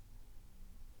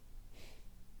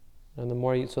 And the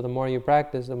more you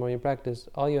practice,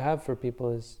 all you have for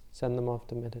people is send them off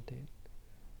to meditate.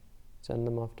 Send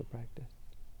them off to practice.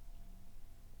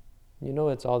 You know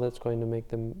it's all that's going to make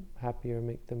them happier,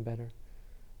 make them better.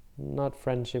 Not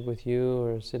friendship with you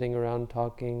or sitting around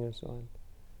talking or so on.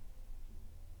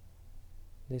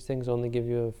 These things only give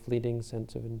you a fleeting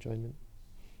sense of enjoyment.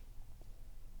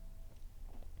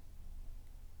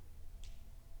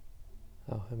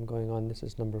 Oh, I'm going on. This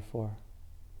is number 4.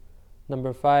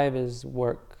 Number 5 is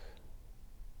work.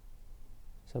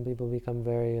 Some people become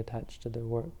very attached to their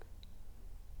work.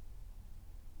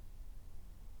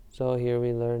 So here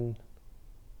we learn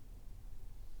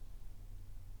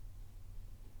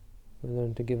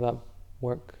to give up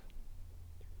work.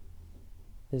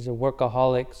 These are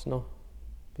workaholics, no?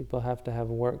 People have to have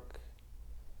work.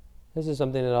 This is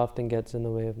something that often gets in the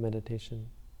way of meditation.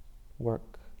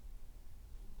 Work.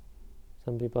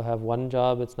 Some people have one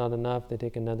job, it's not enough, they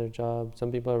take another job.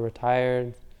 Some people are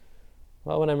retired.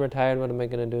 Well, when I'm retired, what am I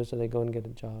going to do? So they go and get a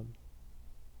job.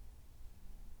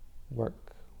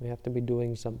 Work. We have to be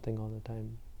doing something all the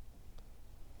time.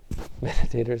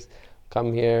 Meditators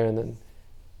come here and then,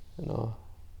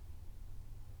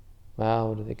 wow,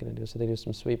 what are they going to do? So they do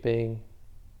some sweeping.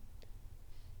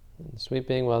 And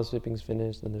sweeping's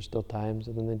finished, then there's still time,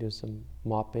 so then they do some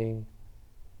mopping.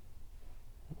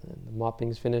 And the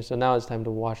mopping's finished, so now it's time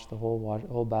to wash the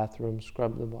whole bathroom,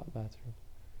 scrub the bathroom.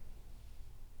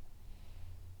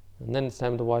 And then it's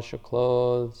time to wash your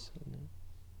clothes, and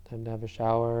time to have a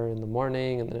shower in the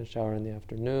morning, and then a shower in the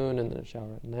afternoon, and then a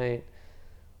shower at night.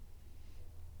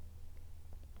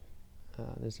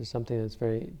 This is something that's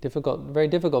very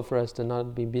difficult for us to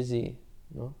not be busy,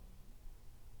 no?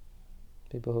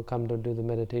 People who come to do the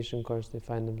meditation course, they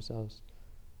find themselves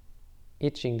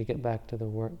itching to get back to their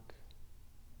work,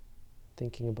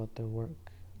 thinking about their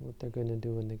work, what they're going to do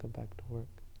when they go back to work.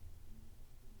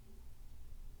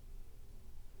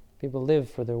 People live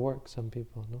for their work, some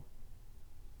people, no?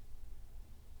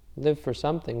 Live for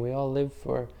something. We all live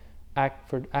for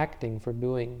acting, for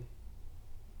doing.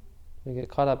 We get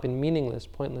caught up in meaningless,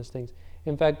 pointless things.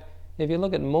 In fact, if you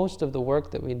look at most of the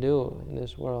work that we do in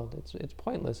this world, it's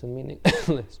pointless and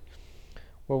meaningless.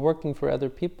 We're working for other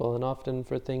people, and often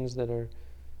for things that are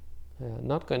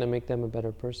not going to make them a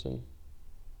better person.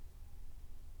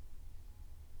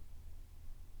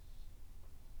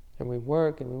 And we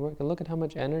work, and look at how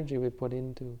much energy we put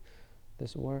into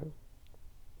this work.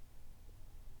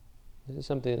 This is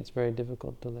something that's very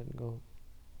difficult to let go.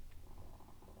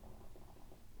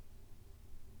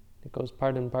 It goes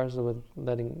part and parcel with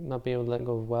not being able to let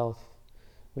go of wealth.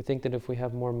 We think that if we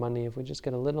have more money, if we just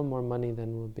get a little more money,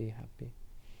 then we'll be happy.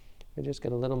 If we just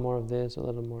get a little more of this, a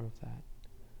little more of that,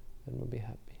 then we'll be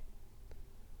happy.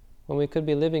 When we could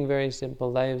be living very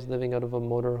simple lives, living out of a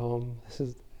motorhome. I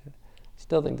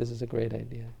still think this is a great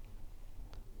idea.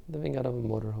 Living out of a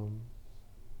motorhome.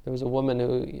 There was a woman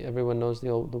who, everyone knows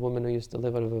the woman who used to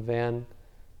live out of a van,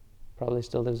 probably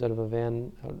still lives out of a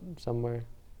van out somewhere.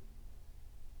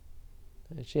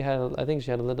 I think she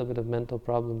had a little bit of mental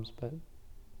problems, but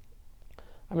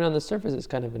I mean, on the surface, it's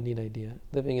kind of a neat idea,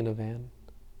 living in a van.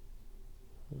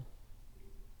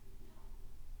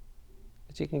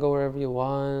 But you can go wherever you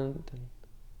want and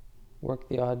work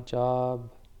the odd job.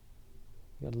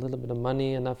 You got a little bit of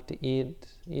money, enough to eat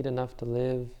enough to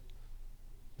live,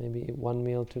 maybe eat 1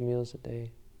 meal, 2 meals a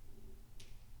day.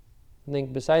 I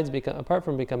think apart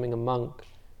from becoming a monk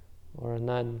or a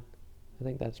nun, I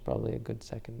think that's probably a good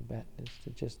second bet, is to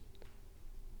just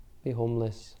be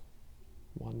homeless,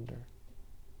 wander.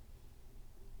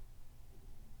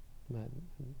 But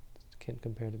can't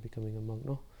compare to becoming a monk,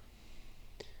 no?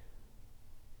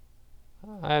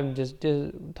 I'm just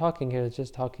talking here,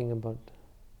 just talking about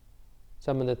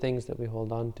some of the things that we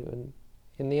hold on to, and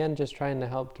in the end just trying to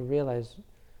help to realize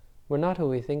we're not who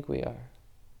we think we are.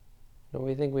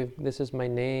 We think this is my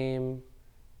name,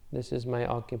 this is my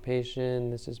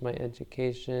occupation, this is my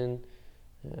education,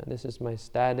 this is my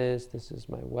status, this is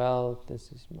my wealth,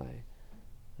 this is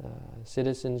my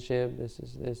citizenship, this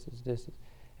is this.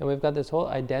 And we've got this whole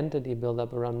identity built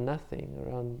up around nothing,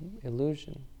 around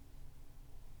illusion.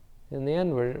 In the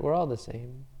end, we're all the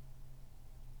same.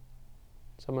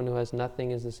 Someone who has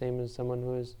nothing is the same as someone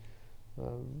who is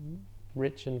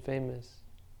rich and famous.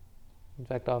 In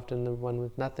fact, often the one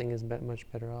with nothing is much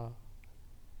better off.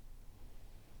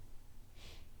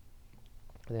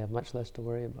 They have much less to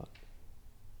worry about.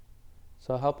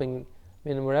 So helping,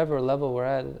 wherever level we're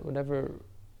at, whatever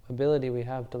ability we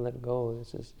have to let go,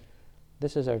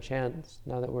 this is our chance,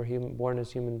 now that we're born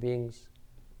as human beings.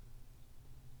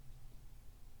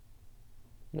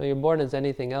 You're born as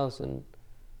anything else, and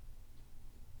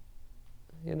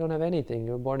you don't have anything.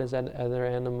 You're born as other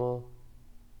animal.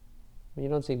 You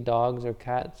don't see dogs or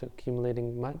cats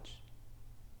accumulating much.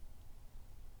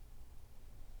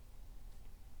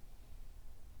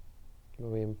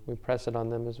 We press it on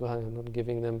them as well,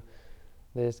 giving them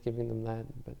this, giving them that,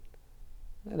 but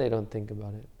they don't think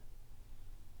about it.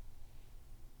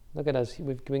 Look at us.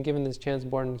 We've been given this chance,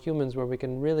 born humans, where we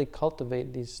can really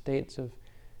cultivate these states of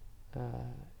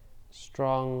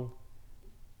strong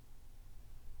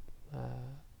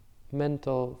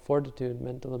mental fortitude,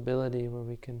 mental ability, where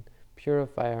we can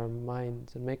purify our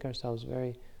minds and make ourselves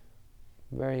very,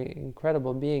 very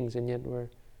incredible beings, and yet we're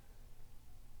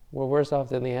worse off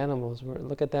than the animals.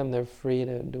 Look at them, they're free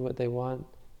to do what they want.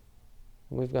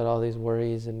 And we've got all these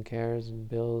worries and cares and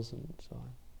bills and so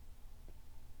on.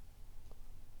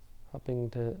 Helping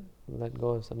to let go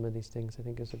of some of these things, I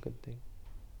think, is a good thing.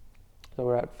 So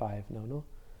we're at 5 now, no?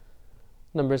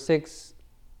 Number 6,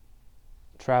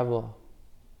 travel.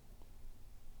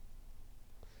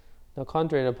 Now,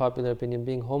 contrary to popular opinion,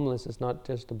 being homeless is not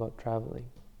just about traveling.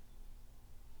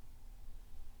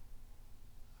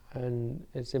 And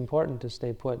it's important to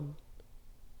stay put.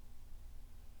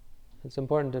 It's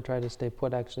important to try to stay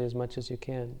put, actually, as much as you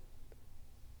can.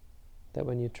 That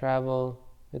when you travel,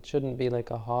 it shouldn't be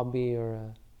like a hobby or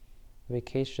a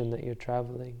vacation that you're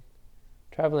traveling.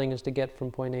 Traveling is to get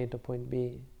from point A to point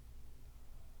B.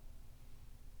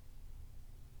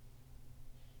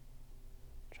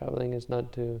 Traveling is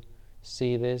not to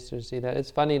see this or see that.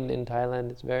 It's funny in Thailand,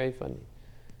 it's very funny.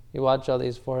 You watch all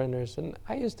these foreigners, and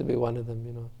I used to be one of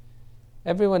them,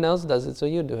 Everyone else does it, so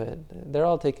you do it. They're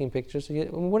all taking pictures, so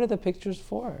what are the pictures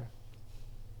for?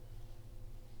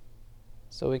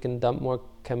 So we can dump more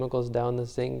chemicals down the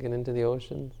sink and into the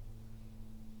oceans?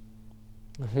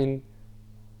 I mean,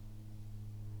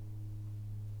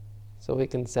 so we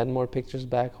can send more pictures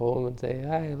back home and say,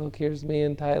 hi, look, here's me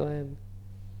in Thailand.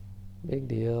 Big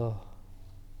deal.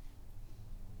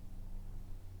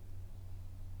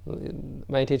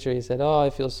 My teacher, he said, I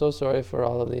feel so sorry for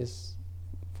all of these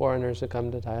foreigners who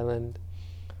come to Thailand.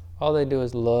 All they do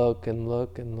is look and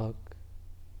look and look.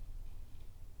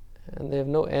 And they have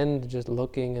no end just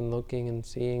looking and looking and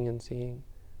seeing and seeing.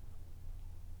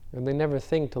 And they never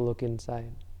think to look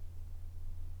inside.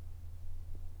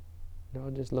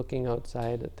 Just looking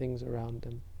outside at things around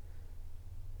them.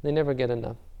 They never get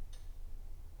enough.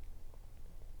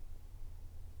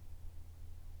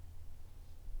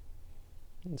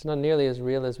 It's not nearly as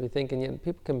real as we think, and yet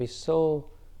people can be so...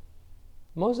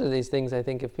 Most of these things, I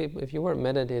think, if you weren't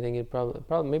meditating, you'd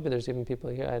probably maybe there's even people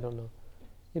here, I don't know.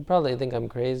 You'd probably think I'm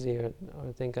crazy or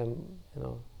think I'm,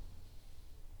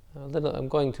 I'm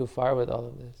going too far with all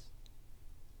of this.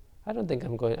 I don't think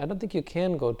you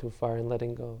can go too far in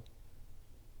letting go.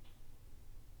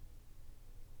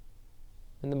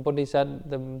 And the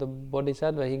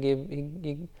Bodhisattva,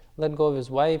 he let go of his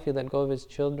wife, he let go of his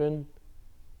children,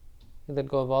 he let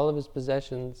go of all of his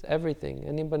possessions, everything.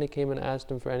 Anybody came and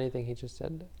asked him for anything, he just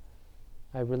said,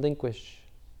 I relinquish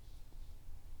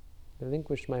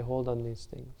my hold on these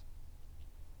things.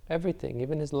 Everything,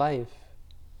 even his life.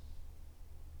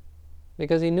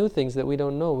 Because he knew things that we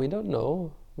don't know. We don't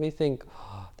know. We think,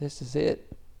 this is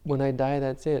it. When I die,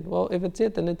 that's it. Well, if it's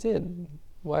it, then it's it.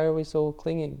 Why are we so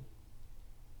clinging?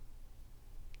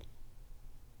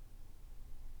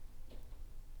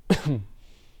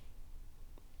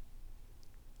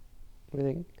 We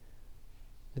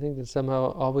think that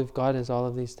somehow all we've got is all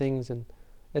of these things, and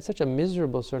it's such a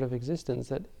miserable sort of existence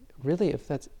that really, if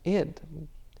that's it,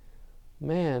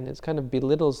 man, it kind of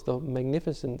belittles the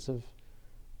magnificence of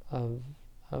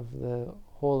the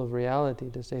whole of reality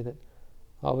to say that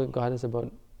all we've got is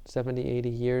about 70, 80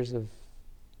 years of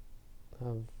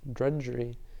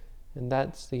drudgery, and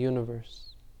that's the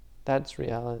universe. That's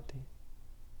reality.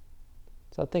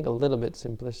 So I think a little bit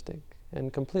simplistic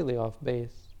and completely off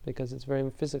base, because it's very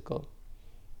physical.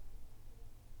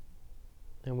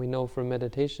 And we know from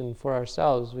meditation, for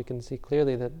ourselves, we can see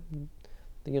clearly that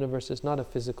the universe is not a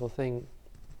physical thing.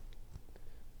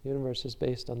 The universe is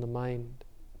based on the mind.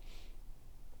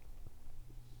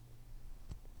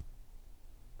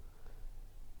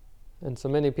 And so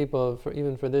many people,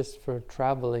 even for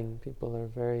traveling, people are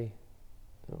very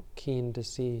keen to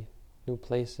see new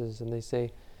places, and they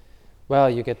say, well,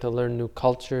 you get to learn new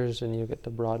cultures and you get to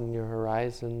broaden your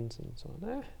horizons and so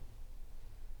on.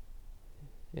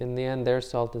 In the end, their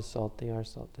salt is salty, our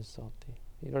salt is salty.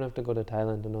 You don't have to go to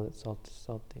Thailand to know that salt is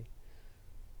salty.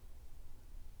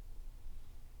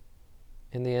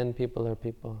 In the end, people are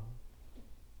people.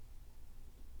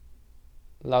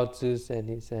 Lao Tzu said,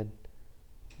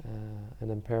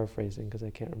 and I'm paraphrasing because I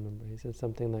can't remember, he said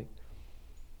something like,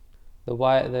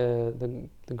 the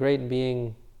great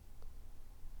being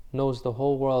knows the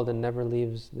whole world and never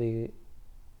leaves the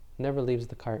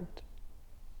cart.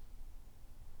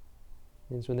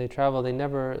 Means when they travel, they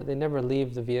never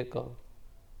leave the vehicle.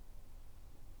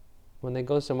 When they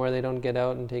go somewhere, they don't get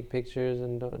out and take pictures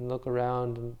and look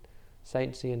around and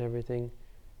sightsee and everything.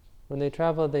 When they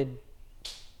travel, they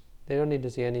don't need to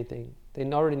see anything. They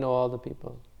already know all the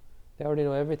people. They already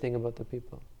know everything about the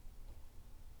people.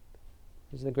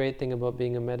 This is the great thing about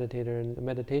being a meditator and a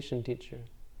meditation teacher.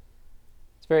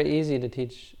 It's very easy to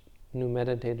teach new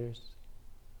meditators.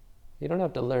 You don't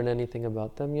have to learn anything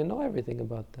about them. You know everything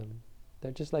about them.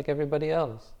 They're just like everybody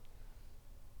else.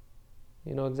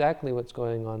 You know exactly what's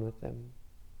going on with them.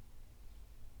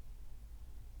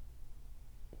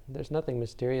 There's nothing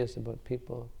mysterious about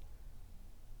people.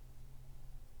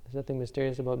 There's nothing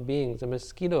mysterious about beings. A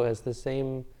mosquito has the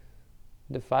same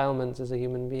defilements as a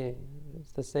human being.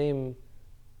 It's the same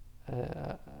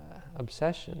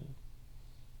obsession.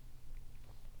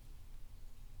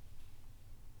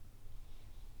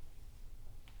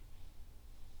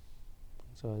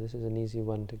 So this is an easy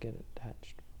one to get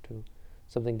attached to.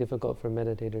 Something difficult for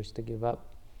meditators to give up.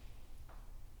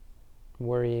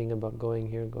 Worrying about going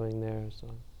here, going there, and so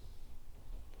on.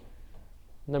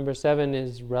 Number 7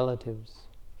 is relatives.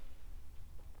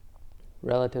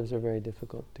 Relatives are very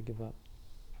difficult to give up.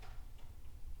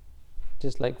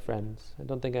 just like friends. I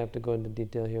don't think I have to go into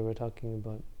detail here. We're talking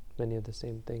about many of the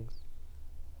same things.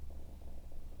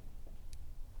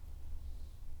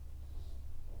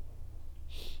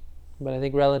 But I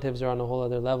think relatives are on a whole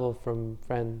other level from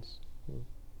friends.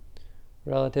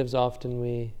 Relatives, often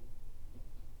we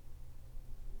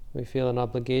feel an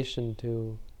obligation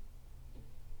to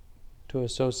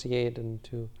associate and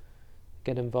to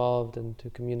get involved and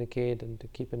to communicate and to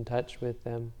keep in touch with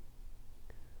them.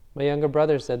 My younger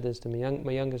brother said this to me,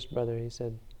 my youngest brother. He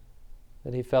said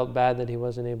that he felt bad that he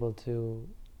wasn't able to,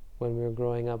 when we were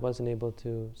growing up, wasn't able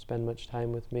to spend much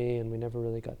time with me, and we never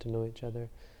really got to know each other.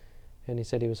 And he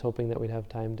said he was hoping that we'd have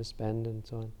time to spend and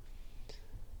so on.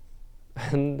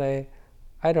 And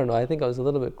I don't know, I think I was a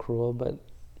little bit cruel, but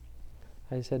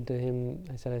I said to him,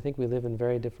 I think we live in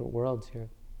very different worlds here.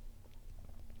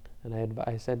 And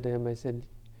I said to him, I said,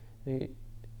 if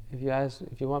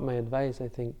you want my advice, I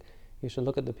think you should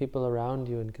look at the people around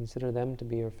you and consider them to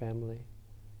be your family.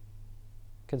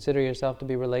 Consider yourself to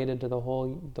be related to the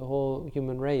whole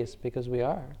human race, because we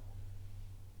are.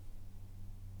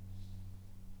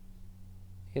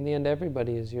 In the end,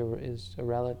 everybody is a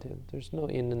relative. There's no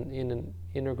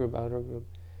inner group, outer group.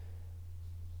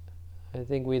 I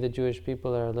think we, the Jewish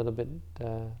people, are a little bit.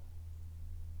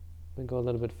 We go a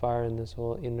little bit far in this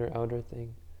whole inner-outer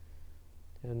thing,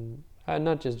 and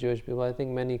not just Jewish people. I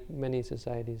think many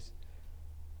societies,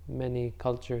 many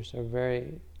cultures are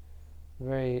very,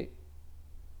 very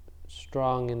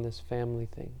strong in this family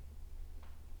thing,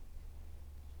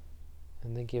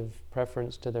 and they give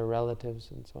preference to their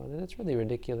relatives and so on, and it's really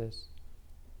ridiculous.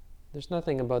 There's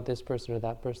nothing about this person or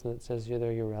that person that says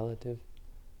they're your relative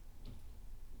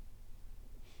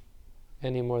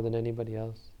any more than anybody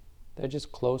else. They're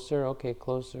just closer, okay,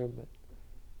 closer, but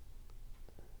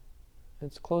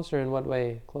it's closer in what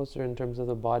way? Closer in terms of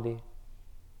the body,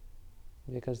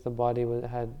 because the body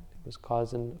was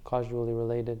causally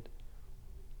related.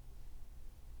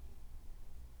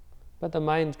 But the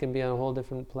mind can be on a whole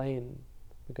different plane,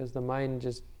 because the mind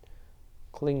just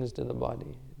clings to the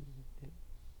body.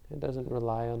 It doesn't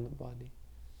rely on the body.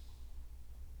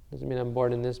 Doesn't mean I'm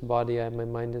born in this body, my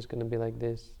mind is going to be like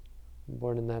this. I'm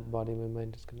born in that body, my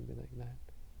mind is going to be like that.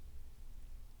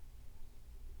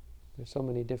 There's so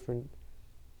many different.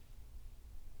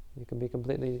 You can be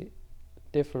completely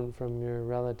different from your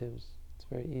relatives. It's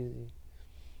very easy.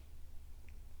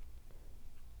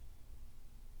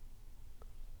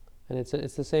 And it's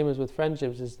the same as with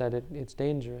friendships, is that it's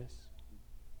dangerous.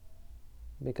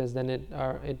 Because then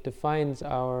it defines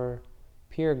our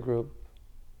peer group,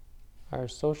 our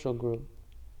social group,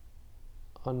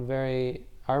 on very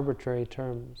arbitrary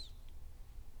terms.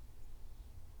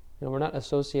 We're not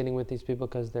associating with these people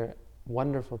because they're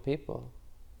wonderful people.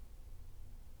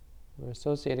 We're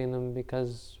associating them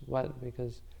because what?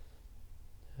 Because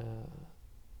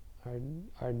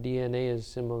our DNA is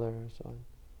similar, or so on.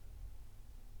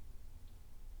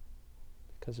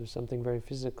 Because of something very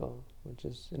physical, which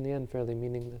is in the end fairly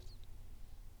meaningless.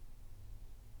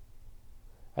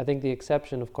 I think the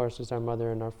exception, of course, is our mother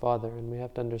and our father, and we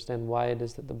have to understand why it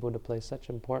is that the Buddha placed such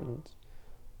importance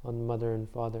on mother and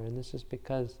father. And this is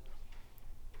because,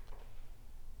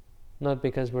 not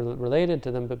because we're related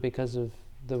to them, but because of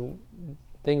the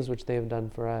things which they have done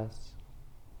for us,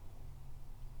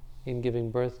 in giving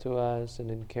birth to us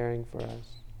and in caring for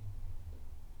us.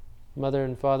 Mother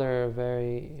and father are a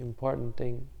very important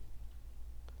thing.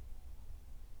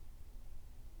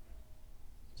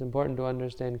 It's important to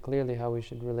understand clearly how we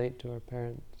should relate to our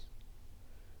parents.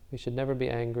 We should never be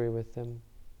angry with them.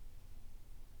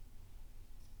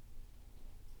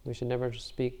 We should never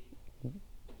speak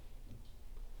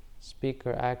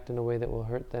or act in a way that will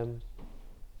hurt them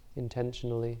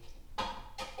intentionally.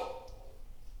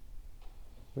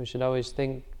 We should always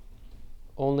think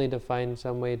only to find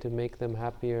some way to make them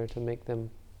happier, to make them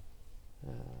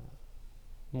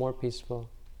more peaceful.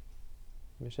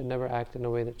 We should never act in a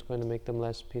way that's going to make them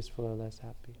less peaceful or less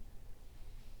happy.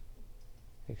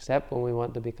 Except when we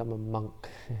want to become a monk,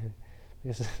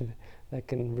 because that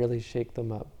can really shake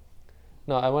them up.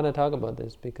 No, I want to talk about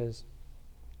this because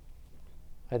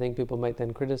I think people might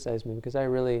then criticize me, because I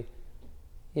really,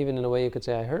 even in a way you could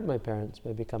say, I hurt my parents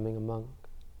by becoming a monk.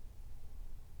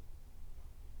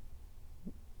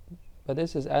 But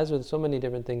this is, as with so many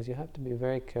different things, you have to be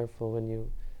very careful when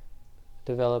you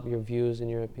develop your views and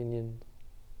your opinions.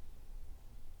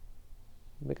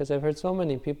 Because I've heard so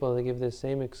many people, they give this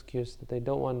same excuse that they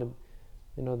don't want to,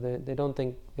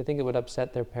 they think it would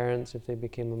upset their parents if they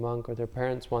became a monk, or their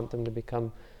parents want them to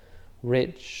become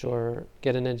rich or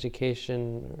get an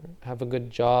education or have a good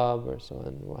job or so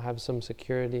on, or have some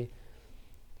security.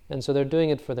 And so they're doing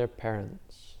it for their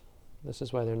parents. This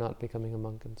is why they're not becoming a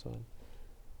monk, and so on.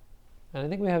 And I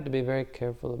think we have to be very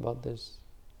careful about this,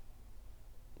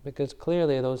 because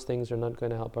clearly those things are not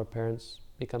going to help our parents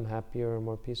become happier or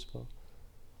more peaceful.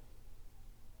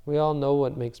 We all know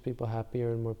what makes people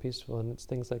happier and more peaceful, and it's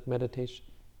things like meditation.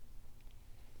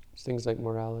 It's things like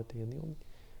morality. And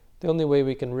the only way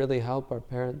we can really help our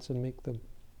parents and make them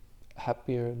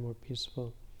happier and more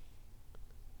peaceful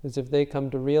is if they come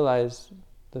to realize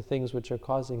the things which are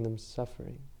causing them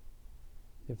suffering.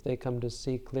 If they come to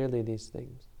see clearly these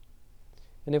things.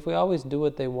 And if we always do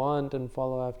what they want and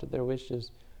follow after their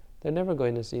wishes, they're never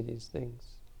going to see these things.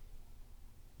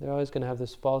 They're always going to have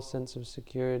this false sense of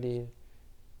security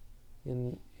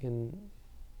in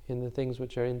the things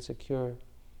which are insecure,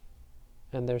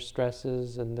 and their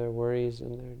stresses and their worries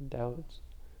and their doubts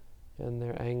and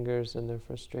their angers and their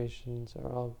frustrations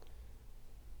are all,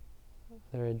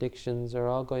 their addictions are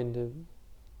all going to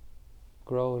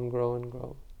grow and grow and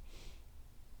grow.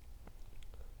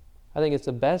 I think it's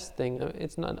the best thing,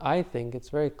 it's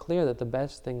very clear that the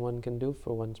best thing one can do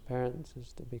for one's parents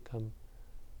is to become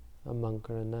a monk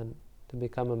or a nun, to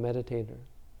become a meditator.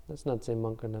 Let's not say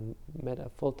monk or nun, a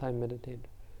full-time meditator.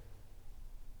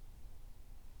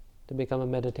 To become a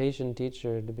meditation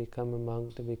teacher, to become a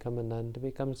monk, to become a nun, to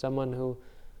become someone who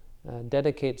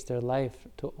dedicates their life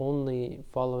to only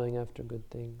following after good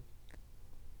things.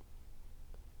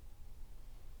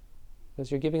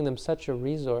 Because you're giving them such a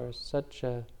resource, such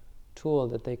a tool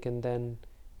that they can then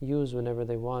use whenever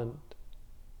they want.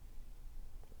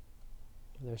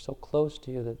 And they're so close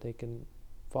to you that they can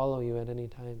follow you at any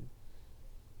time.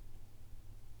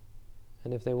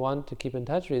 And if they want to keep in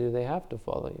touch with you, they have to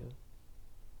follow you.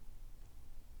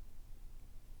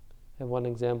 I have one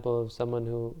example of someone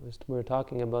who, we were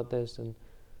talking about this, and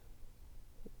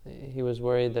he was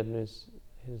worried that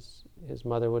his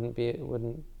mother wouldn't be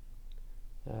able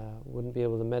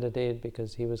to meditate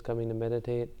because he was coming to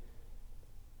meditate.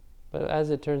 But as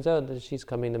it turns out, that she's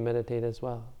coming to meditate as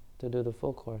well, to do the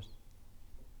full course.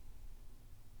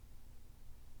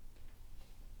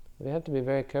 We have to be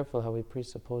very careful how we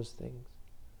presuppose things.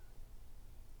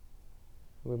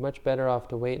 We're much better off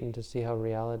to wait and to see how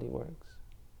reality works.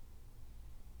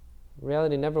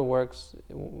 Reality never works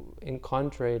in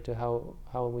contrary to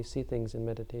how we see things in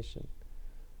meditation.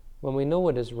 When we know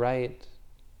what is right,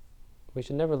 we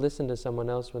should never listen to someone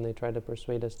else when they try to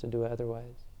persuade us to do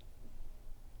otherwise.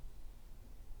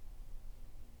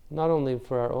 Not only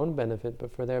for our own benefit,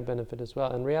 but for their benefit as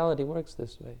well. And reality works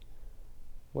this way.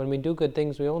 When we do good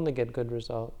things, we only get good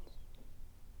results.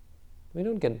 We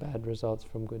don't get bad results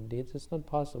from good deeds. It's not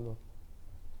possible.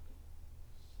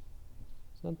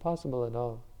 It's not possible at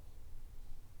all.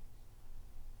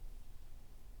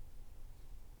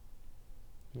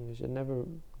 We should never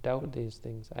doubt these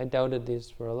things. I doubted these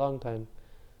for a long time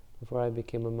before I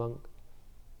became a monk,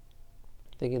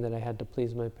 thinking that I had to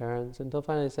please my parents, until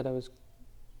finally I said I was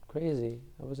crazy.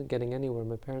 I wasn't getting anywhere.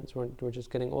 My parents were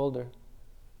just getting older.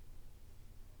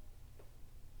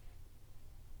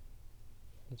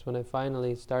 It's when I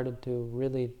finally started to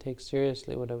really take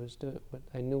seriously what I was doing, what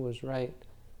I knew was right.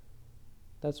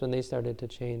 That's when they started to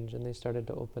change and they started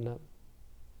to open up.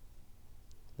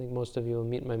 I think most of you will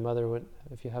meet my mother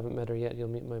if you haven't met her yet, you'll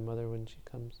meet my mother when she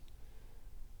comes.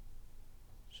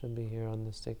 She'll be here on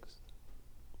the 6th.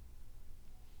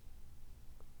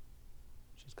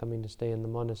 She's coming to stay in the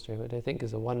monastery, which I think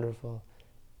is a wonderful,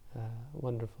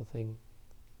 wonderful thing.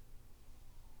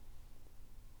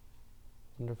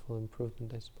 Wonderful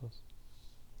improvement, I suppose.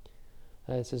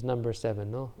 This is number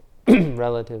 7, no?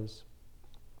 Relatives.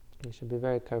 We should be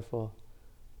very careful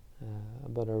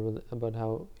about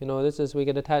how, this is, we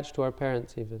get attached to our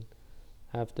parents even.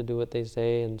 Have to do what they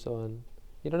say and so on.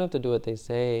 You don't have to do what they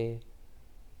say.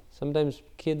 Sometimes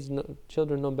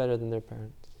children know better than their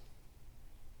parents.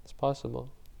 It's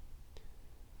possible.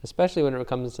 Especially when it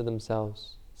comes to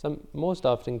themselves. Most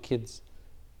often kids,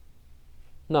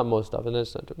 not most often,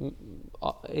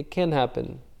 it can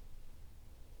happen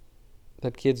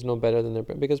that kids know better than their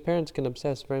parents, because parents can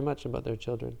obsess very much about their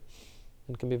children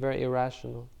and can be very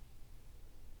irrational.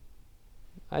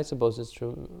 I suppose it's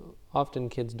true. Often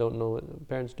kids don't know,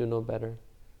 parents do know better.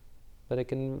 But it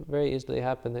can very easily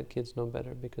happen that kids know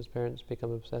better because parents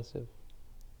become obsessive.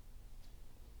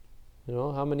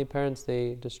 How many parents,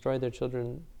 they destroy their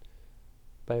children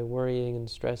by worrying and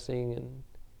stressing and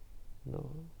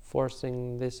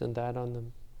forcing this and that on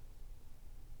them.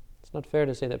 It's not fair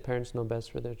to say that parents know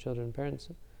best for their children. Parents,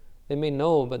 they may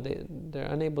know, but they're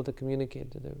unable to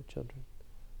communicate to their children.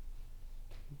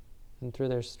 And through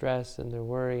their stress and their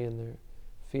worry and their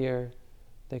fear,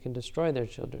 they can destroy their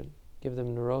children, give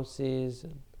them neuroses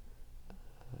and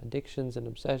addictions and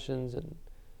obsessions and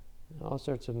All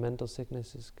sorts of mental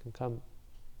sicknesses can come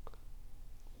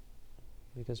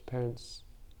because parents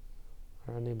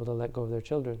are unable to let go of their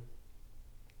children.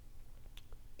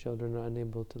 Children are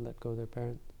unable to let go of their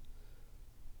parents.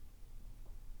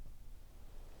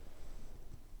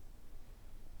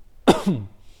 And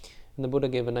the Buddha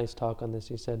gave a nice talk on this.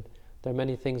 He said, there are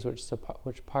many things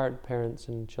which part parents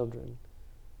and children.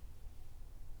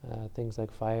 Things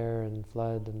like fire and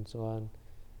flood and so on.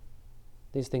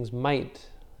 These things might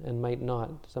and might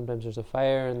not. Sometimes there's a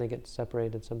fire and they get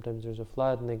separated. Sometimes there's a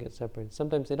flood and they get separated.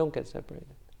 Sometimes they don't get separated.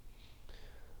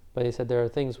 But he said there are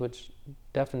things which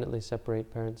definitely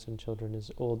separate parents and children,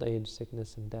 is old age,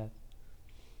 sickness, and death.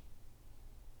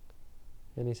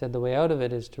 And he said the way out of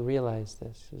it is to realize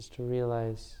this, is to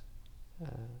realize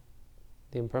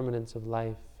the impermanence of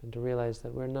life, and to realize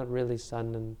that we're not really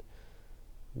son and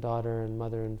daughter and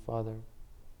mother and father.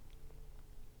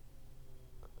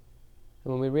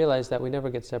 And when we realize that, we never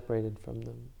get separated from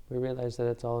them. We realize that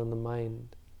it's all in the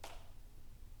mind.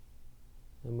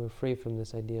 And we're free from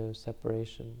this idea of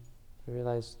separation. We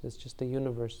realize it's just a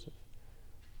universe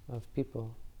of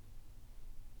people.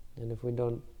 And if we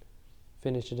don't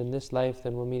finish it in this life,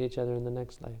 then we'll meet each other in the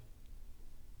next life.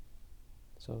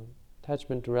 So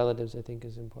attachment to relatives, I think,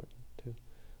 is important to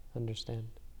understand.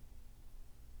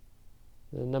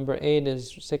 The number 8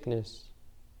 is sickness.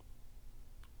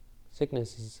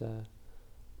 Sickness is...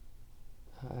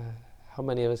 how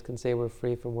many of us can say we're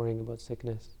free from worrying about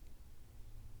sickness?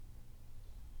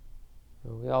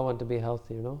 We all want to be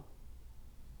healthy,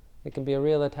 It can be a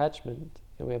real attachment.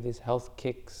 We have these health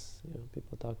kicks.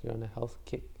 People talk, you're on a health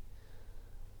kick.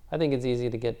 I think it's easy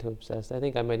to get too obsessed. I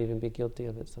think I might even be guilty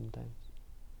of it sometimes.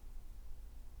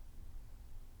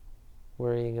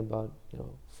 Worrying about,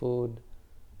 food.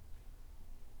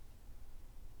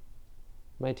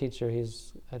 My teacher,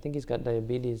 I think he's got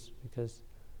diabetes because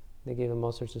they gave him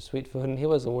all sorts of sweet food, and he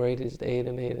wasn't worried. He just ate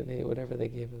and ate and ate whatever they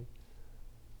gave him.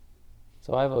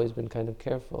 So I've always been kind of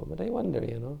careful, but I wonder,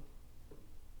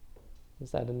 is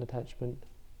that an attachment?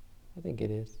 I think it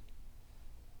is.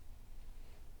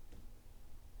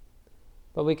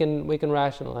 But we can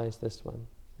rationalize this one.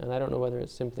 And I don't know whether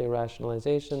it's simply a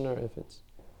rationalization or if it's...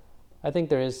 I think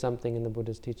there is something in the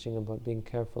Buddha's teaching about being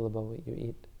careful about what you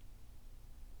eat.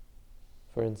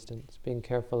 For instance, being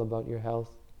careful about your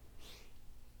health.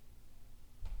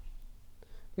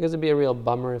 Because it'd be a real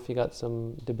bummer if you got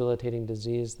some debilitating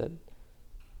disease that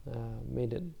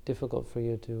made it difficult for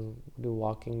you to do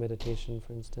walking meditation,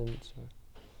 for instance, or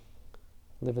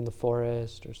live in the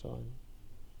forest or so on.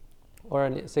 Or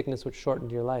a sickness which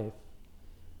shortened your life.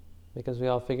 Because we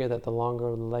all figure that the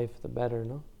longer the life, the better,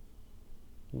 no?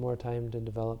 More time to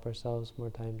develop ourselves,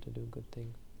 more time to do good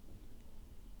things.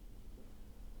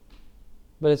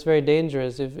 But it's very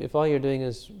dangerous if all you're doing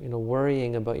is,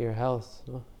 worrying about your health,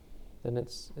 no? Then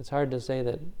it's hard to say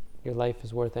that your life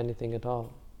is worth anything at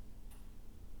all.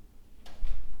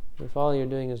 If all you're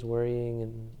doing is worrying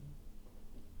and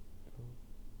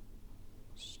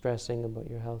stressing about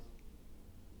your health.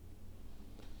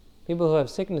 People who have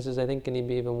sicknesses, I think, can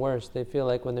be even worse. They feel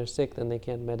like when they're sick, then they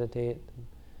can't meditate.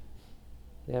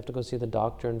 They have to go see the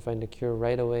doctor and find a cure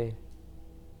right away.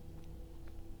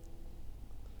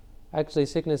 Actually,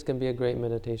 sickness can be a great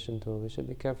meditation tool. We should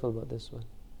be careful about this one.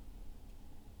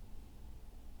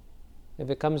 If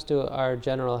it comes to our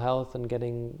general health and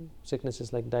getting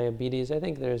sicknesses like diabetes, I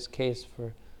think there's case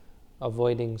for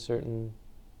avoiding certain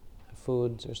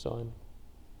foods or so on.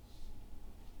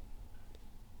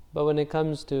 But when it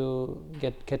comes to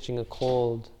catching a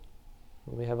cold,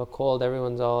 when we have a cold,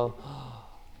 everyone's all,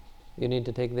 you need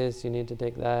to take this, you need to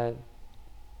take that.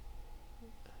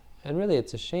 And really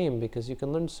it's a shame because you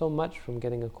can learn so much from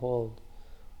getting a cold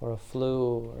or a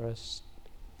flu or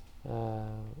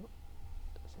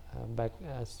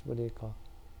what do you call?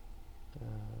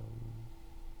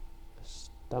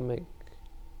 Stomach,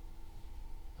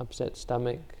 upset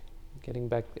stomach, getting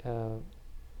back,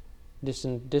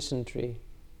 dysentery.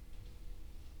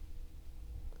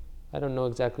 I don't know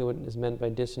exactly what is meant by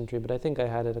dysentery, but I think I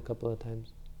had it a couple of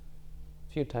times.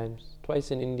 A few times.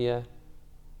 Twice in India,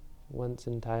 once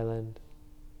in Thailand.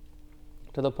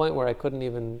 To the point where I couldn't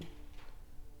even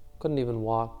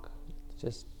walk. It's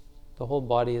just the whole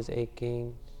body is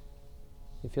aching.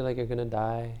 You feel like you're going to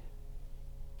die.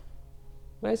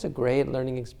 But it's a great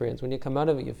learning experience. When you come out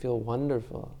of it, you feel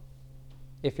wonderful.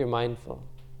 If you're mindful.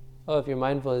 If you're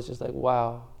mindful, it's just like,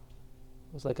 wow.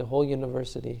 It was like a whole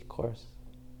university course.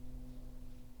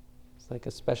 It's like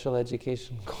a special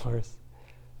education course.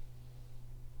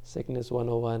 Sickness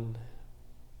 101.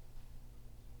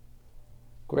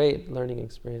 Great learning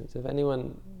experience.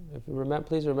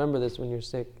 Please remember this when you're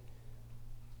sick.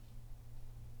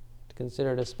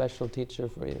 considered a special teacher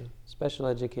for you, special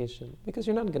education, because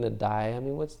you're not going to die. I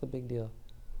mean, what's the big deal?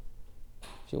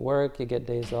 If you work, you get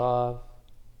days off.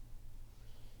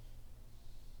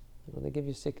 They give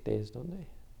you sick days, don't they?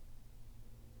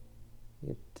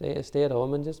 You stay at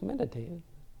home and just meditate.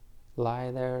 Lie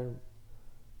there,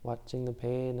 watching the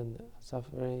pain and the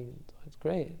suffering. It's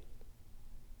great.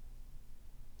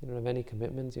 You don't have any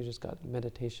commitments, you just got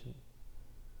meditation.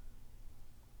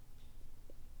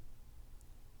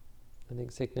 I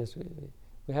think sickness,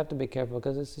 we have to be careful,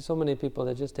 because there's so many people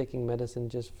that are just taking medicine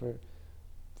just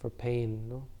for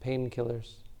pain,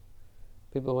 painkillers.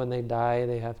 People, when they die,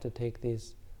 they have to take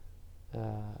these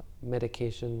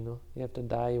medication. You have to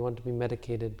die, you want to be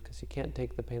medicated because you can't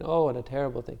take the pain. Oh, what a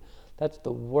terrible thing. That's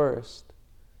the worst.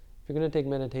 If you're going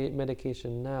to take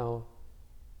medication now,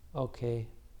 okay,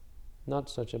 not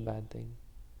such a bad thing.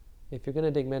 If you're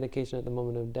going to take medication at the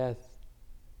moment of death,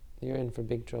 you're in for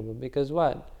big trouble. Because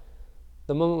what?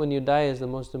 The moment when you die is the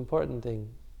most important thing.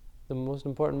 The most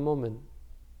important moment.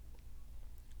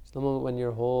 It's the moment when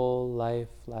your whole life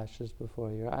flashes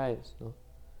before your eyes.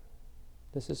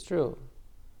 This is true.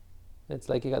 It's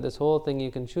like you got this whole thing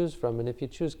you can choose from, and if you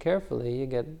choose carefully, you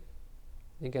get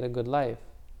a good life.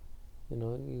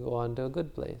 You go on to a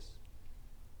good place.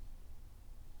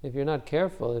 If you're not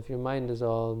careful, if your mind is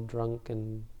all drunk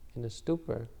and in a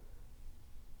stupor,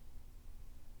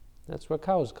 that's where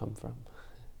cows come from.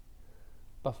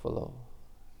 Buffalo.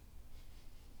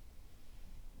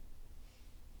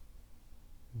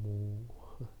 Moo.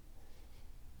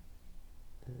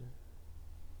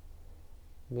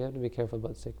 We have to be careful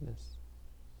about sickness,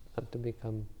 not to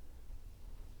become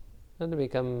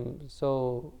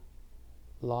so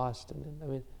lost in it. I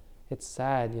mean, it's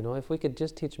sad, if we could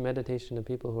just teach meditation to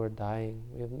people who are dying.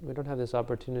 We don't have this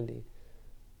opportunity.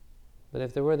 But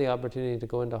if there were the opportunity to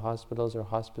go into hospitals or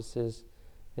hospices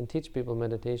and teach people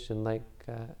meditation, like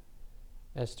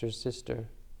Esther's sister,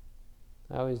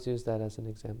 I always use that as an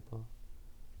example.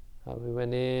 We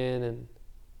went in, and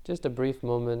just a brief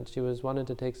moment, she wanted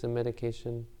to take some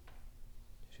medication.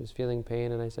 She was feeling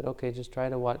pain, and I said, okay, just try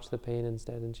to watch the pain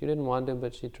instead. And she didn't want to,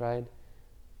 but she tried.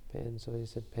 Pain. So he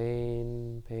said,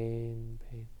 pain, pain,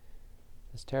 pain.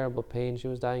 This terrible pain. She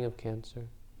was dying of cancer.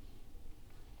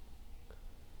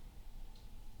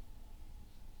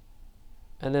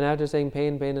 And then after saying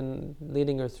pain, pain, and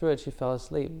leading her through it, she fell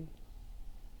asleep.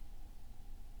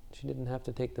 She didn't have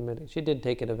to take the medication. She did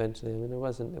take it eventually. I mean, it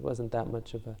wasn't that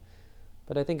much of a,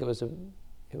 but I think it was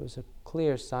a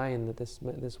clear sign that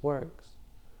this works.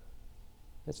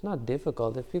 It's not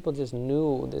difficult. If people just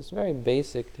knew this very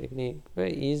basic technique,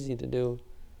 very easy to do.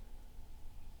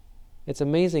 It's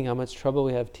amazing how much trouble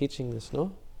we have teaching this,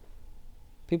 no?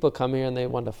 People come here and they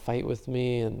want to fight with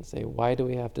me and say, why do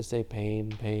we have to say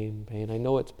pain, pain, pain? I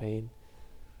know it's pain.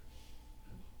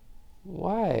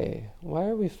 Why? Why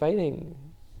are we fighting?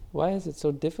 Why is it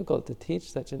so difficult to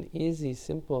teach such an easy,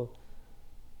 simple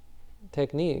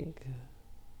technique?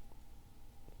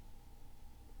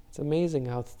 It's amazing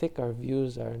how thick our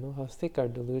views are, how thick our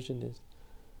delusion is.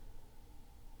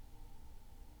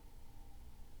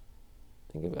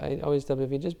 I always tell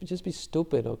people, just be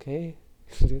stupid, okay?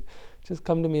 Just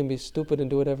come to me and be stupid and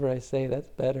do whatever I say. That's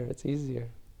better. It's easier.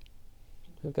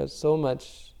 We've got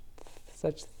such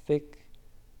thick,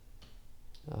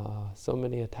 so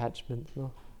many attachments,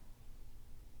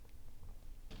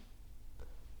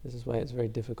 This is why it's very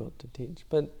difficult to teach.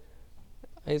 But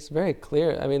it's very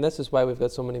clear. I mean, this is why we've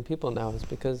got so many people now. It's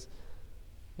because,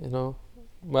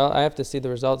 I have to see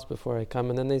the results before I come.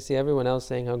 And then they see everyone else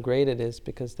saying how great it is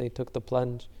because they took the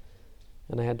plunge.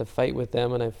 And I had to fight with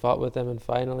them, and I fought with them, and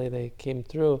finally they came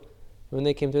through. And when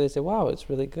they came through, they said, wow, it's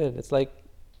really good. It's like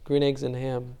green eggs and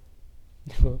ham.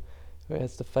 Who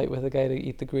has to fight with a guy to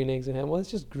eat the green eggs and ham? Well,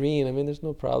 it's just green. I mean, there's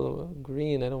no problem.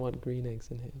 Green, I don't want green eggs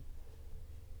and ham.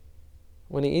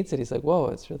 When he eats it, he's like, whoa,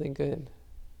 it's really good.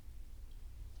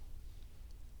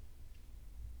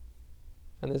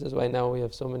 And this is why now we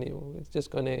have so many. This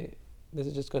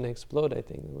is just going to explode, I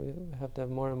think. We have to have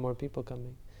more and more people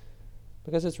coming.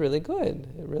 Because it's really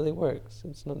good. It really works.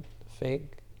 It's not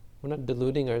fake. We're not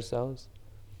deluding ourselves.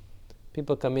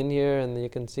 People come in here and you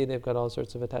can see they've got all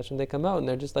sorts of attachment. They come out and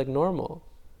they're just like normal.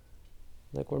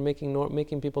 Like we're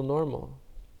making people normal.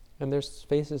 And their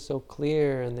face is so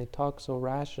clear and they talk so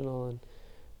rational and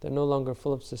they're no longer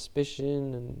full of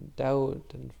suspicion and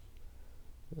doubt and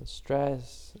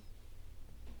stress.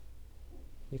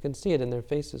 You can see it in their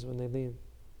faces when they leave.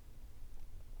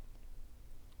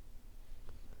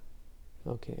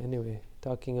 Okay, anyway,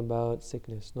 talking about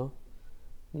sickness, no?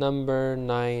 Number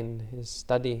 9 is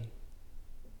study.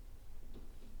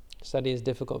 Study is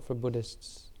difficult for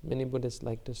Buddhists. Many Buddhists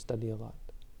like to study a lot.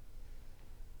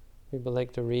 People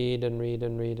like to read and read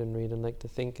and read and read and like to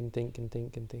think and think and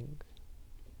think and think.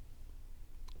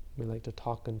 We like to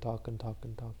talk and talk and talk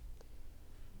and talk.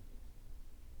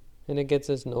 And it gets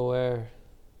us nowhere.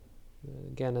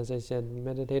 Again, as I said,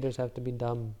 meditators have to be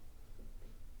dumb.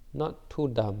 Not too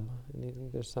dumb. And I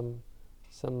think there's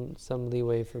some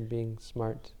leeway for being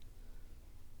smart.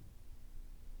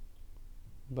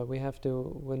 But we have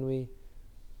to,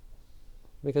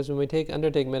 because when we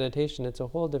undertake meditation, it's a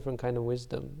whole different kind of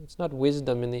wisdom. It's not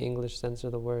wisdom in the English sense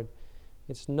of the word.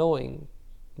 It's knowing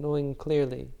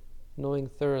clearly, knowing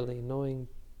thoroughly, knowing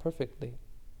perfectly.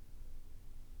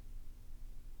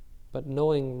 But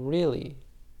knowing really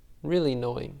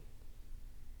knowing.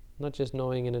 Not just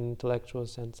knowing in an intellectual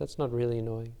sense. That's not really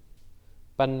knowing.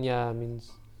 Panya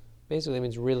basically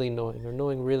means really knowing, or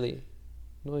knowing really,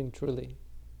 knowing truly.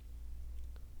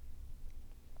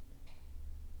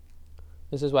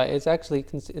 This is why it's actually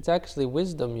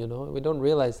wisdom, We don't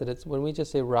realize that it's when we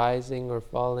just say rising or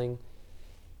falling,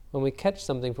 when we catch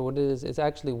something for what it is, it's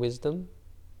actually wisdom.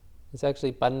 It's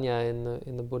actually panya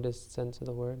in the Buddhist sense of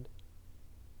the word.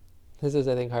 This is,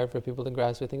 I think, hard for people to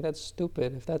grasp. We think that's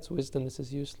stupid. If that's wisdom, this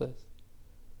is useless.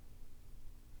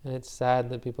 And it's sad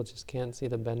that people just can't see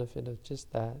the benefit of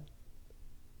just that.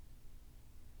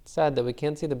 It's sad that we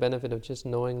can't see the benefit of just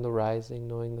knowing the rising,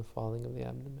 knowing the falling of the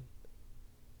abdomen.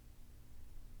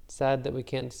 It's sad that we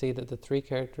can't see that the three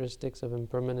characteristics of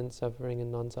impermanent suffering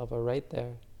and non-self are right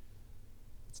there.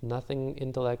 It's nothing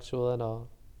intellectual at all.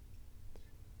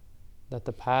 That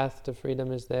the path to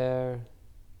freedom is there.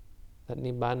 That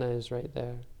Nibbana is right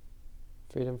there.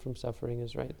 Freedom from suffering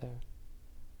is right there.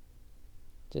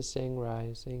 Just saying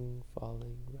rising,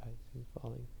 falling, rising,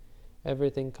 falling.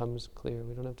 Everything comes clear.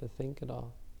 We don't have to think at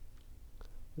all.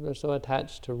 People are so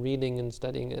attached to reading and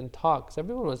studying and talks.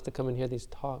 Everyone wants to come and hear these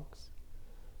talks.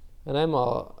 And I'm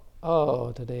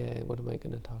all, today, what am I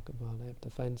going to talk about? I have to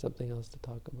find something else to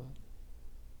talk about.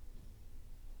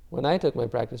 When I took my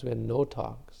practice, we had no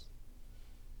talks.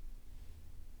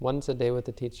 Once a day with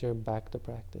the teacher, back to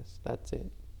practice. That's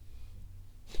it.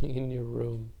 In your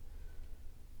room.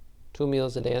 2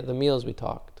 meals a day. At the meals we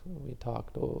talked. We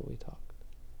talked. And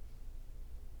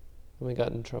we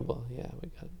got in trouble. Yeah, we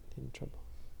got in trouble.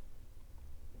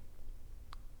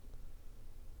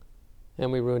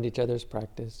 And we ruined each other's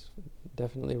practice.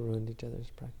 Definitely ruined each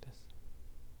other's practice.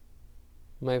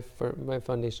 My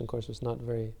foundation course was not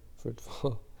very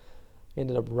fruitful. I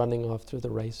ended up running off through the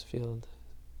rice field,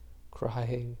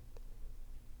 crying.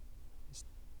 It's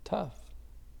tough.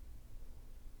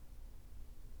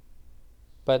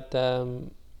 But there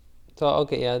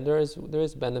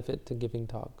is benefit to giving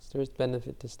talks. There is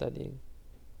benefit to studying,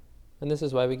 and this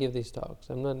is why we give these talks.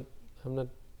 I'm not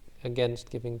against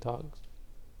giving talks,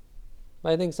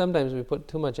 but I think sometimes we put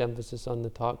too much emphasis on the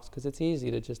talks because it's easy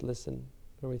to just listen,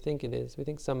 or we think it is. We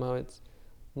think somehow it's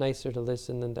nicer to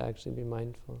listen than to actually be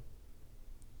mindful.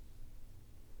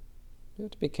 You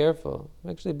have to be careful.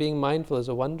 Actually, being mindful is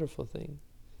a wonderful thing.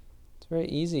 It's very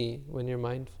easy when you're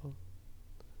mindful.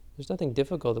 There's nothing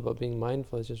difficult about being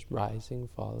mindful. It's just rising,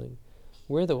 falling.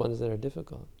 We're the ones that are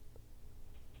difficult.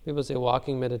 People say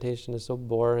walking meditation is so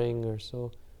boring or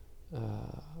so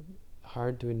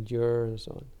hard to endure and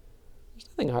so on. There's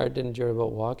nothing hard to endure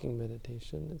about walking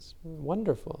meditation. It's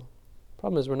wonderful. The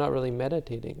problem is we're not really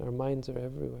meditating. Our minds are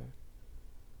everywhere.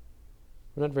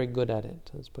 We're not very good at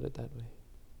it. Let's put it that way.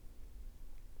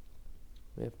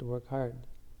 We have to work hard.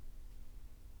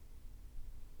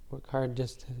 Work hard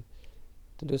just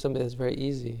to do something that's very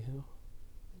easy,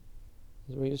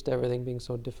 Because we're used to everything being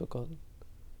so difficult.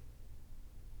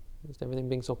 Used to everything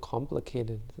being so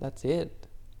complicated. That's it.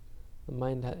 The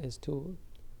mind is too...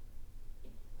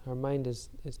 Our mind is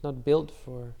not built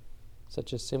for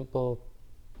such a simple,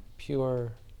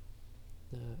 pure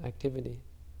activity.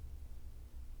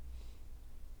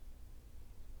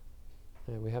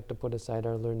 We have to put aside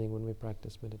our learning when we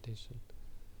practice meditation.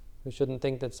 We shouldn't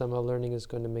think that somehow learning is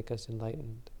going to make us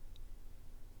enlightened.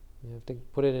 We have to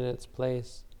put it in its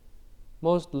place.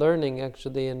 Most learning,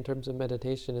 actually, in terms of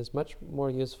meditation, is much more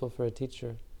useful for a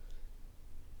teacher.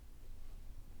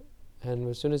 And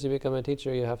as soon as you become a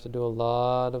teacher, you have to do a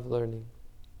lot of learning.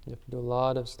 You have to do a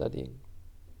lot of studying.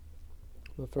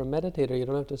 But for a meditator, you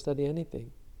don't have to study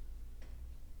anything.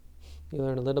 You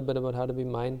learn a little bit about how to be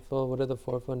mindful, what are the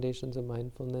 4 foundations of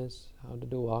mindfulness, how to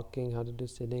do walking, how to do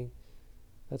sitting.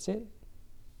 That's it.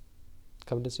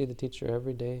 Come to see the teacher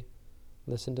every day.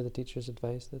 Listen to the teacher's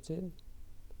advice. That's it.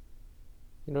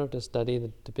 You don't have to study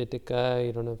the Tipitaka.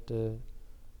 You don't have to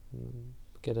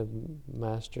get a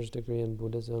master's degree in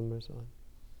Buddhism or so on.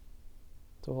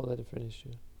 It's a whole different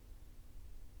issue.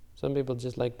 Some people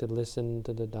just like to listen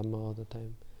to the Dhamma all the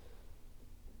time.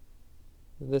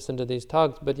 listen to these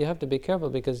talks, but you have to be careful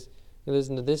because you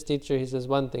listen to this teacher, he says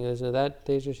one thing, listen to that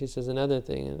teacher, she says another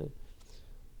thing, and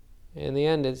in the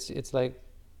end it's like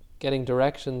getting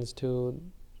directions to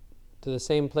the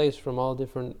same place from all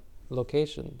different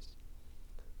locations.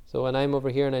 So when I'm over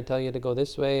here and I tell you to go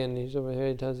this way, and he's over here,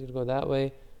 he tells you to go that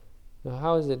way, now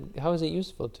how is it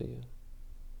useful to you?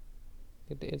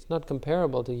 It's not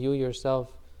comparable to you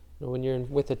yourself. When you're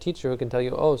with a teacher who can tell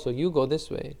you, oh, so you go this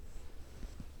way,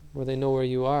 where they know where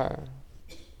you are.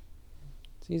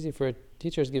 It's easy for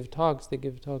teachers give talks. They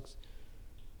give talks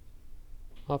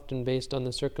often based on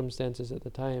the circumstances at the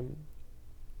time.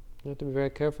 You have to be very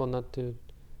careful not to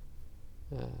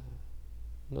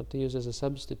use as a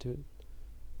substitute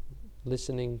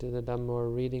listening to the Dhamma or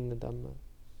reading the Dhamma.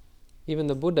 Even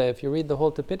the Buddha, if you read the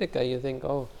whole Tipitaka, you think,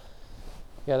 oh,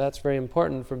 yeah, that's very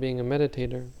important for being a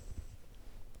meditator.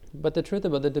 But the truth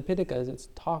about the Tipitaka is it's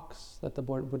talks that the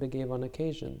Buddha gave on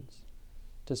occasions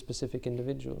to specific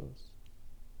individuals.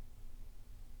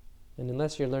 And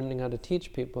unless you're learning how to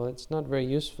teach people, it's not very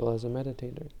useful as a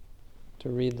meditator to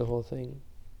read the whole thing.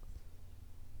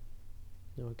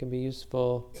 It can be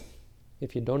useful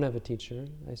if you don't have a teacher,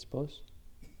 I suppose.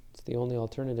 It's the only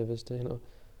alternative is to,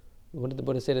 what did the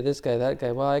Buddha say to this guy, that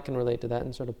guy? Well, I can relate to that,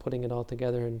 and sort of putting it all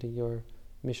together into your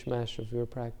mishmash of your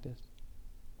practice.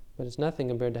 But it's nothing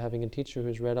compared to having a teacher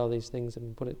who's read all these things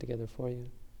and put it together for you.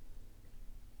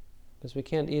 Because we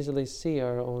can't easily see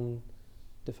our own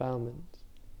defilements.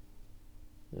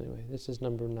 Anyway, this is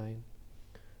number 9.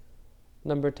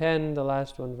 Number 10, the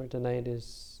last one for tonight,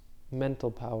 is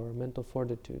mental power, mental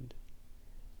fortitude.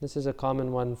 This is a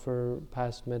common one for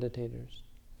past meditators.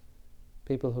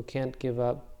 People who can't give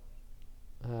up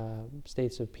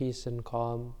states of peace and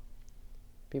calm.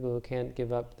 People who can't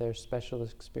give up their special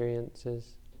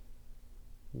experiences,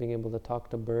 being able to talk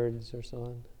to birds or so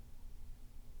on.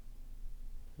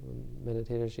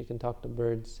 Meditators, she can talk to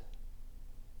birds.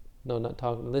 No, not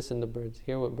talk, listen to birds,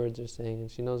 hear what birds are saying, and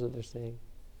she knows what they're saying.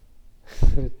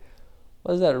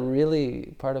 Was that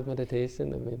really part of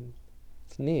meditation? I mean,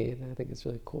 it's neat. I think it's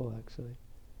really cool, actually.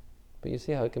 But you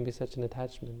see how it can be such an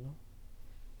attachment, no?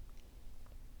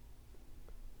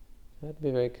 You have to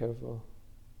be very careful.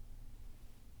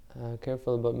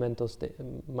 Careful about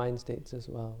mind states as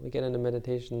well. We get into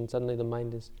meditation and suddenly the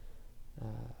mind is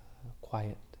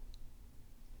quiet.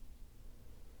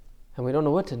 And we don't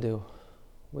know what to do.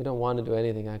 We don't want to do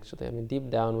anything, actually. I mean, deep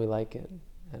down we like it.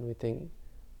 And we think,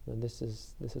 this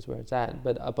is where it's at.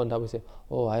 But up on top we say,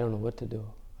 oh, I don't know what to do.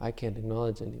 I can't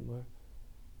acknowledge anymore.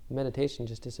 Meditation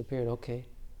just disappeared. Okay,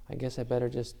 I guess I better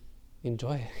just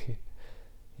enjoy it.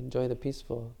 Enjoy the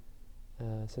peaceful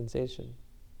sensation.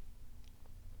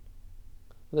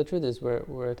 Well, the truth is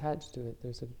we're attached to it.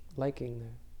 There's a liking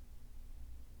there.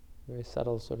 Very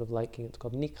subtle sort of liking. It's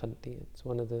called nikhanti. It's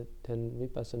one of the 10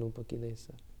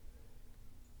 vipassanupakilesa.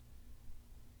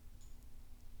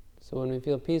 So when we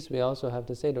feel peace, we also have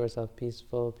to say to ourselves,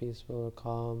 peaceful, peaceful, or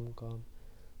calm, calm.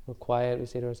 Or quiet, we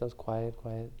say to ourselves, quiet,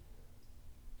 quiet.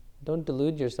 Don't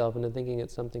delude yourself into thinking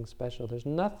it's something special. There's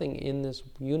nothing in this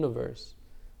universe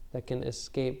that can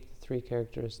escape the 3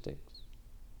 characteristics.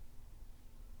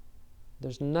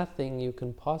 There's nothing you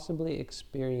can possibly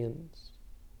experience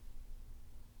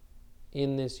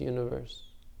in this universe.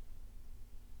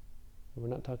 We're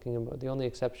not talking about, the only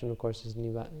exception, of course, is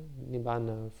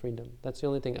nibbana, or freedom. That's the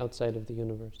only thing outside of the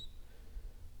universe.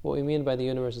 What we mean by the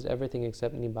universe is everything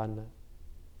except nibbana,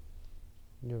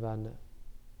 nirvana.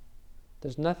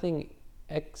 There's nothing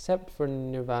except for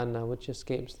nirvana which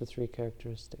escapes the 3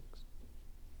 characteristics.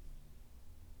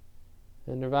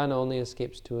 And nirvana only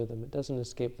escapes 2 of them. It doesn't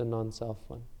escape the non-self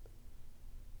one.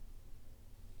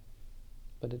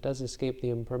 But it does escape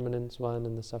the impermanence one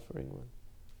and the suffering one.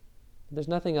 There's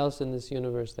nothing else in this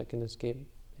universe that can escape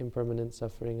impermanence,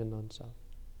 suffering, and non-self.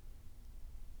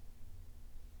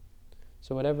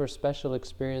 So whatever special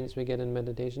experience we get in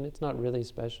meditation, it's not really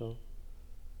special.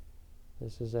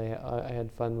 I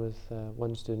had fun with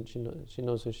one student. She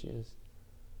knows who she is.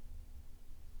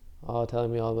 All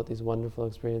telling me all about these wonderful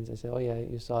experiences. I say, oh yeah,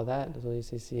 you saw that? So you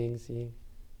say seeing.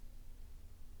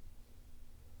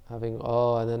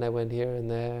 And then I went here and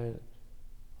there.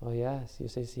 Oh yes, you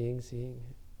say seeing.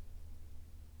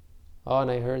 Oh,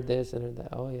 and I heard this and heard that.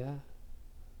 Oh yeah.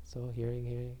 So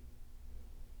hearing.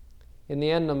 In the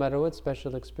end, no matter what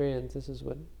special experience, this is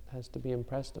what has to be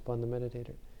impressed upon the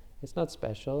meditator. It's not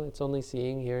special. It's only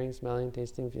seeing, hearing, smelling,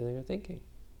 tasting, feeling, or thinking.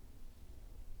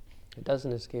 It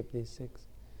doesn't escape these 6.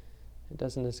 It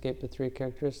doesn't escape the 3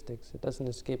 characteristics. It doesn't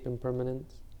escape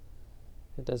impermanence.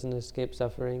 It doesn't escape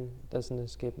suffering. It doesn't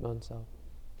escape non-self.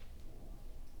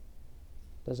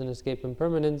 Doesn't escape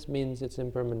impermanence means it's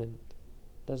impermanent.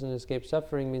 Doesn't escape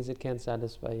suffering means it can't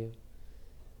satisfy you,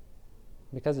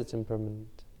 because it's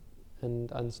impermanent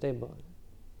and unstable.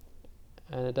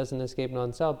 And it doesn't escape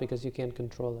non-self because you can't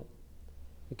control it.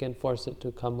 You can't force it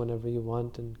to come whenever you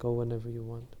want and go whenever you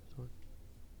want.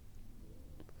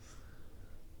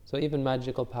 So even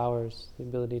magical powers, the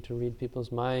ability to read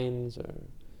people's minds, or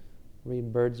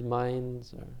read birds'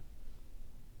 minds, or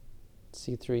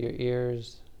see through your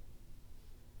ears,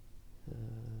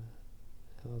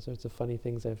 all sorts of funny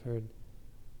things I've heard,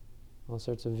 all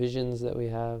sorts of visions that we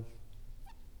have.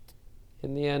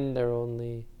 In the end, they're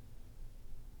only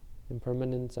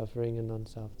impermanent, suffering, and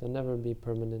non-self. They'll never be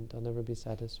permanent, they'll never be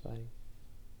satisfying.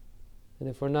 And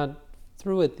if we're not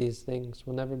through with these things,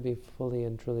 we'll never be fully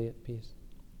and truly at peace.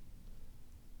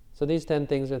 So these 10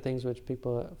 things are things which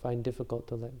people find difficult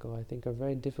to let go. I think are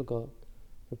very difficult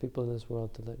for people in this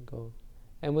world to let go.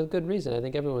 And with good reason. I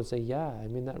think everyone would say, yeah, I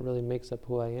mean, that really makes up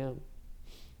who I am.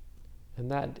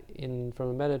 And that, from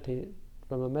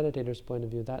a meditator's point of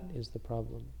view, that is the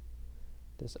problem.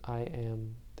 This I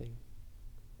am thing.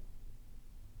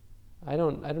 I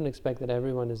don't expect that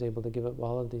everyone is able to give up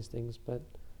all of these things, but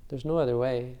there's no other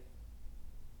way.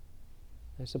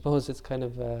 I suppose it's kind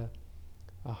of a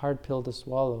hard pill to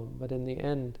swallow, but in the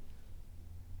end,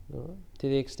 to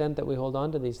the extent that we hold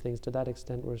on to these things, to that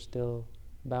extent we're still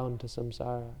bound to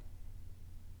samsara.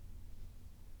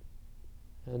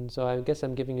 And so I guess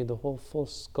I'm giving you the whole full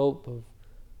scope of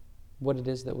what it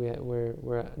is that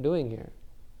we're doing here.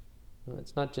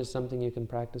 It's not just something you can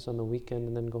practice on the weekend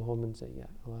and then go home and say, yeah,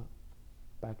 well,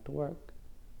 back to work.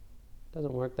 It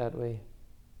doesn't work that way.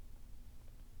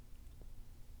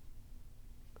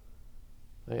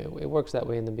 It works that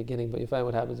way in the beginning, but you find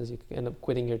what happens is you end up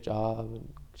quitting your job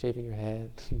and shaving your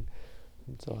head and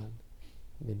so on.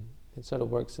 I mean, it sort of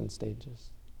works in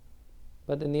stages.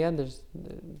 But in the end,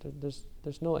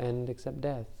 there's no end except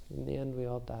death. In the end, we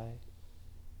all die.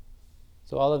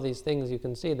 So all of these things, you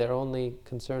can see, they're only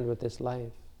concerned with this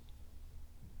life.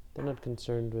 They're not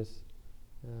concerned with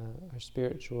our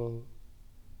spiritual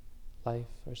life,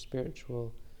 our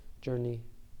spiritual journey.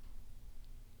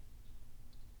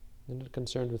 They're not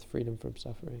concerned with freedom from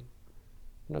suffering.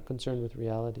 They're not concerned with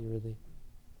reality, really.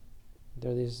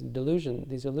 There are these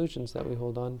illusions that we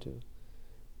hold on to.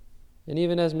 And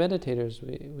even as meditators,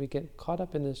 we get caught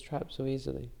up in this trap so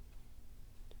easily.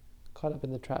 Caught up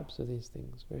in the traps of these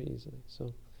things very easily.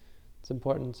 So it's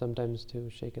important sometimes to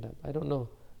shake it up. I don't know.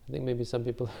 I think maybe some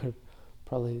people are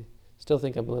probably still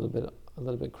think I'm a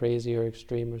little bit crazy or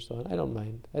extreme or so on. I don't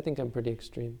mind. I think I'm pretty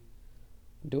extreme.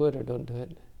 Do it or don't do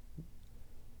it.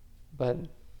 But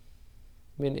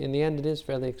I mean, in the end, it is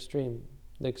fairly extreme.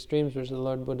 The extremes which the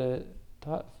Lord Buddha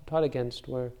taught against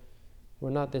were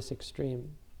not this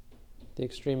extreme. The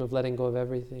extreme of letting go of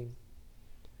everything.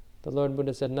 The Lord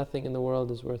Buddha said nothing in the world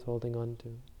is worth holding on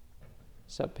to.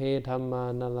 Sapphe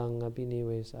dhamma nalang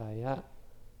abhinivesaya.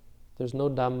 There's no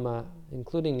dhamma,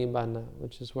 including nibbana,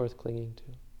 which is worth clinging to.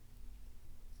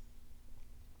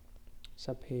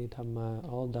 Sapphe dhamma,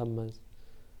 all dhammas.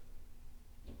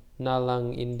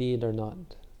 Nalang, indeed or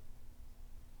not.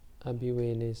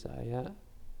 Abhivenesaya,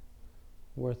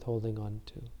 worth holding on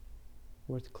to,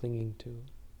 worth clinging to.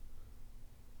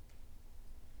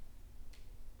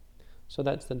 So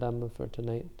that's the Dhamma for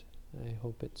tonight. I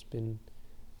hope it's been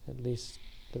at the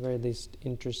very least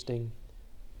interesting.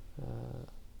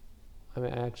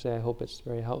 I hope it's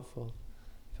very helpful.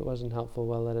 If it wasn't helpful,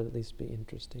 well, let it at least be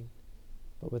interesting.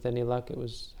 But with any luck, it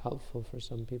was helpful for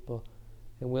some people,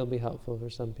 and will be helpful for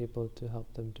some people to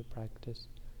help them to practice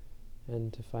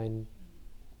and to find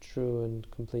true and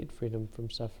complete freedom from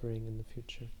suffering in the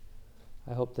future.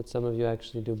 I hope that some of you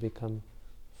actually do become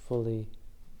fully,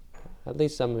 at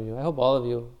least some of you, I hope all of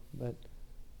you, but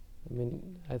I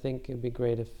mean, I think it'd be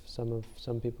great if some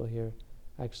people here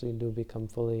actually do become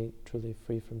fully, truly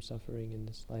free from suffering in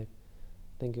this life.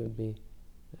 I think it would be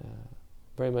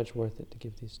very much worth it to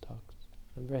give these talks.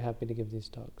 I'm very happy to give these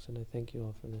talks, and I thank you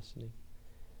all for listening.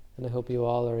 And I hope you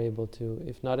all are able to,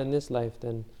 if not in this life,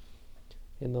 then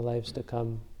in the lives to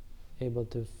come, able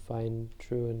to find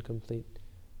true and complete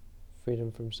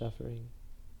freedom from suffering.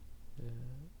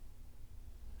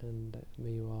 And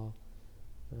may you all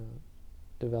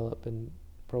develop and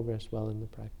progress well in the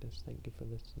practice. Thank you for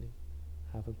listening.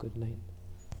 Have a good night.